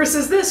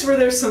 Versus this, where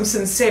there's some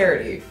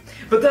sincerity.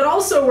 But that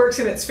also works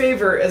in its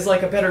favor as,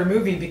 like, a better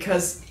movie,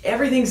 because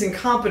everything's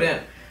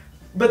incompetent,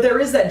 but there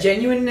is that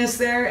genuineness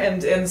there,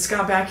 and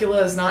Scott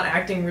Bakula is not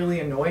acting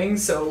really annoying,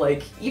 so,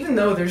 like, even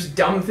though there's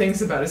dumb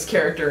things about his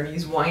character and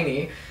he's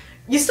whiny,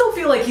 you still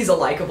feel like he's a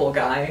likable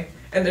guy,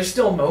 and there's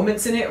still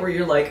moments in it where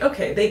you're like,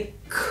 okay, they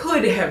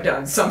could have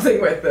done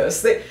something with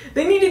this. They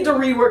needed to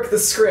rework the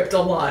script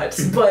a lot,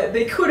 but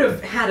they could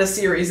have had a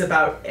series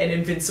about an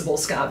invincible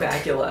Scott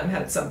Bakula and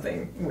had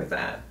something with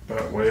that.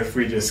 But what if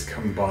we just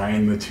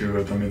combine the two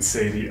of them and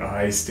say the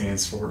I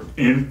stands for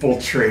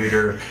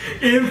Infiltrator?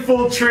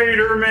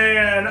 Infiltrator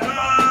Man!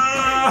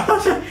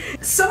 Ah!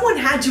 Someone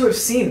had to have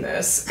seen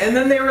this, and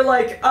then they were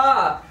like,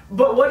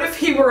 but what if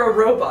he were a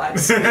robot?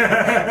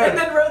 And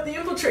then wrote the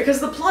Infiltrator,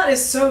 because the plot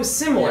is so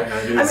similar.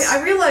 Yeah, I mean,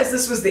 I realize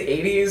this was the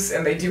 80s,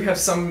 and they do have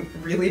some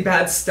really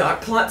bad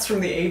stock plots from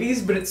the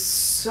 80s, but it's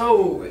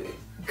so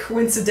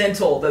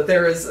coincidental that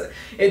there is...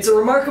 It's a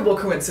remarkable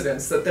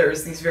coincidence that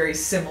there's these very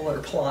similar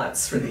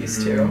plots for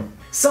these two.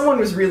 Someone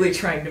was really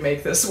trying to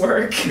make this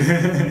work.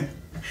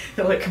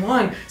 They're like, come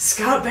on,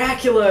 Scott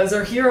Bakula is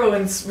our hero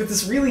and with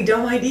this really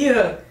dumb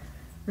idea.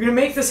 We're gonna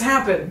make this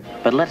happen.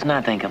 But let's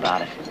not think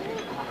about it.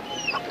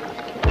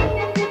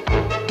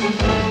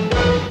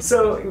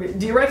 So,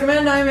 do you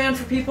recommend I-Man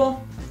for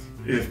people?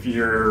 If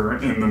you're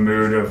in the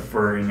mood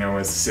for, you know,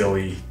 a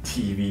silly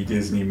TV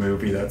Disney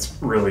movie that's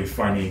really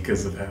funny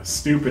because of how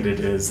stupid it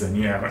is, then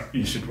yeah,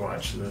 you should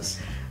watch this.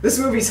 This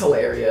movie's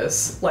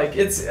hilarious. Like,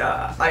 it's,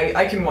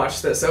 I can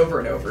watch this over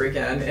and over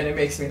again, and it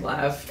makes me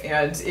laugh.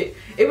 And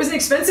it was an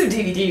expensive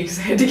DVD because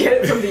I had to get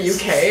it from the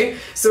UK,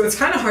 so it's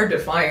kind of hard to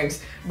find.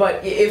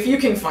 But if you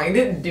can find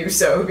it, do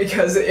so,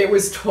 because it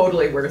was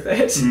totally worth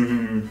it.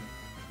 Mm-hmm.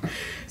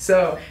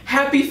 So,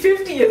 happy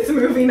 50th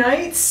movie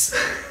nights!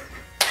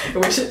 I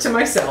wish it to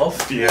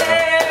myself. Yeah.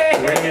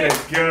 Yay! Way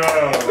to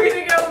go! Way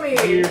to go, me!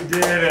 You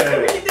did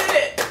it! We did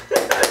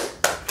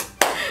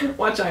it!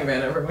 Watch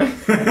I-Man,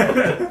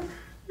 everyone.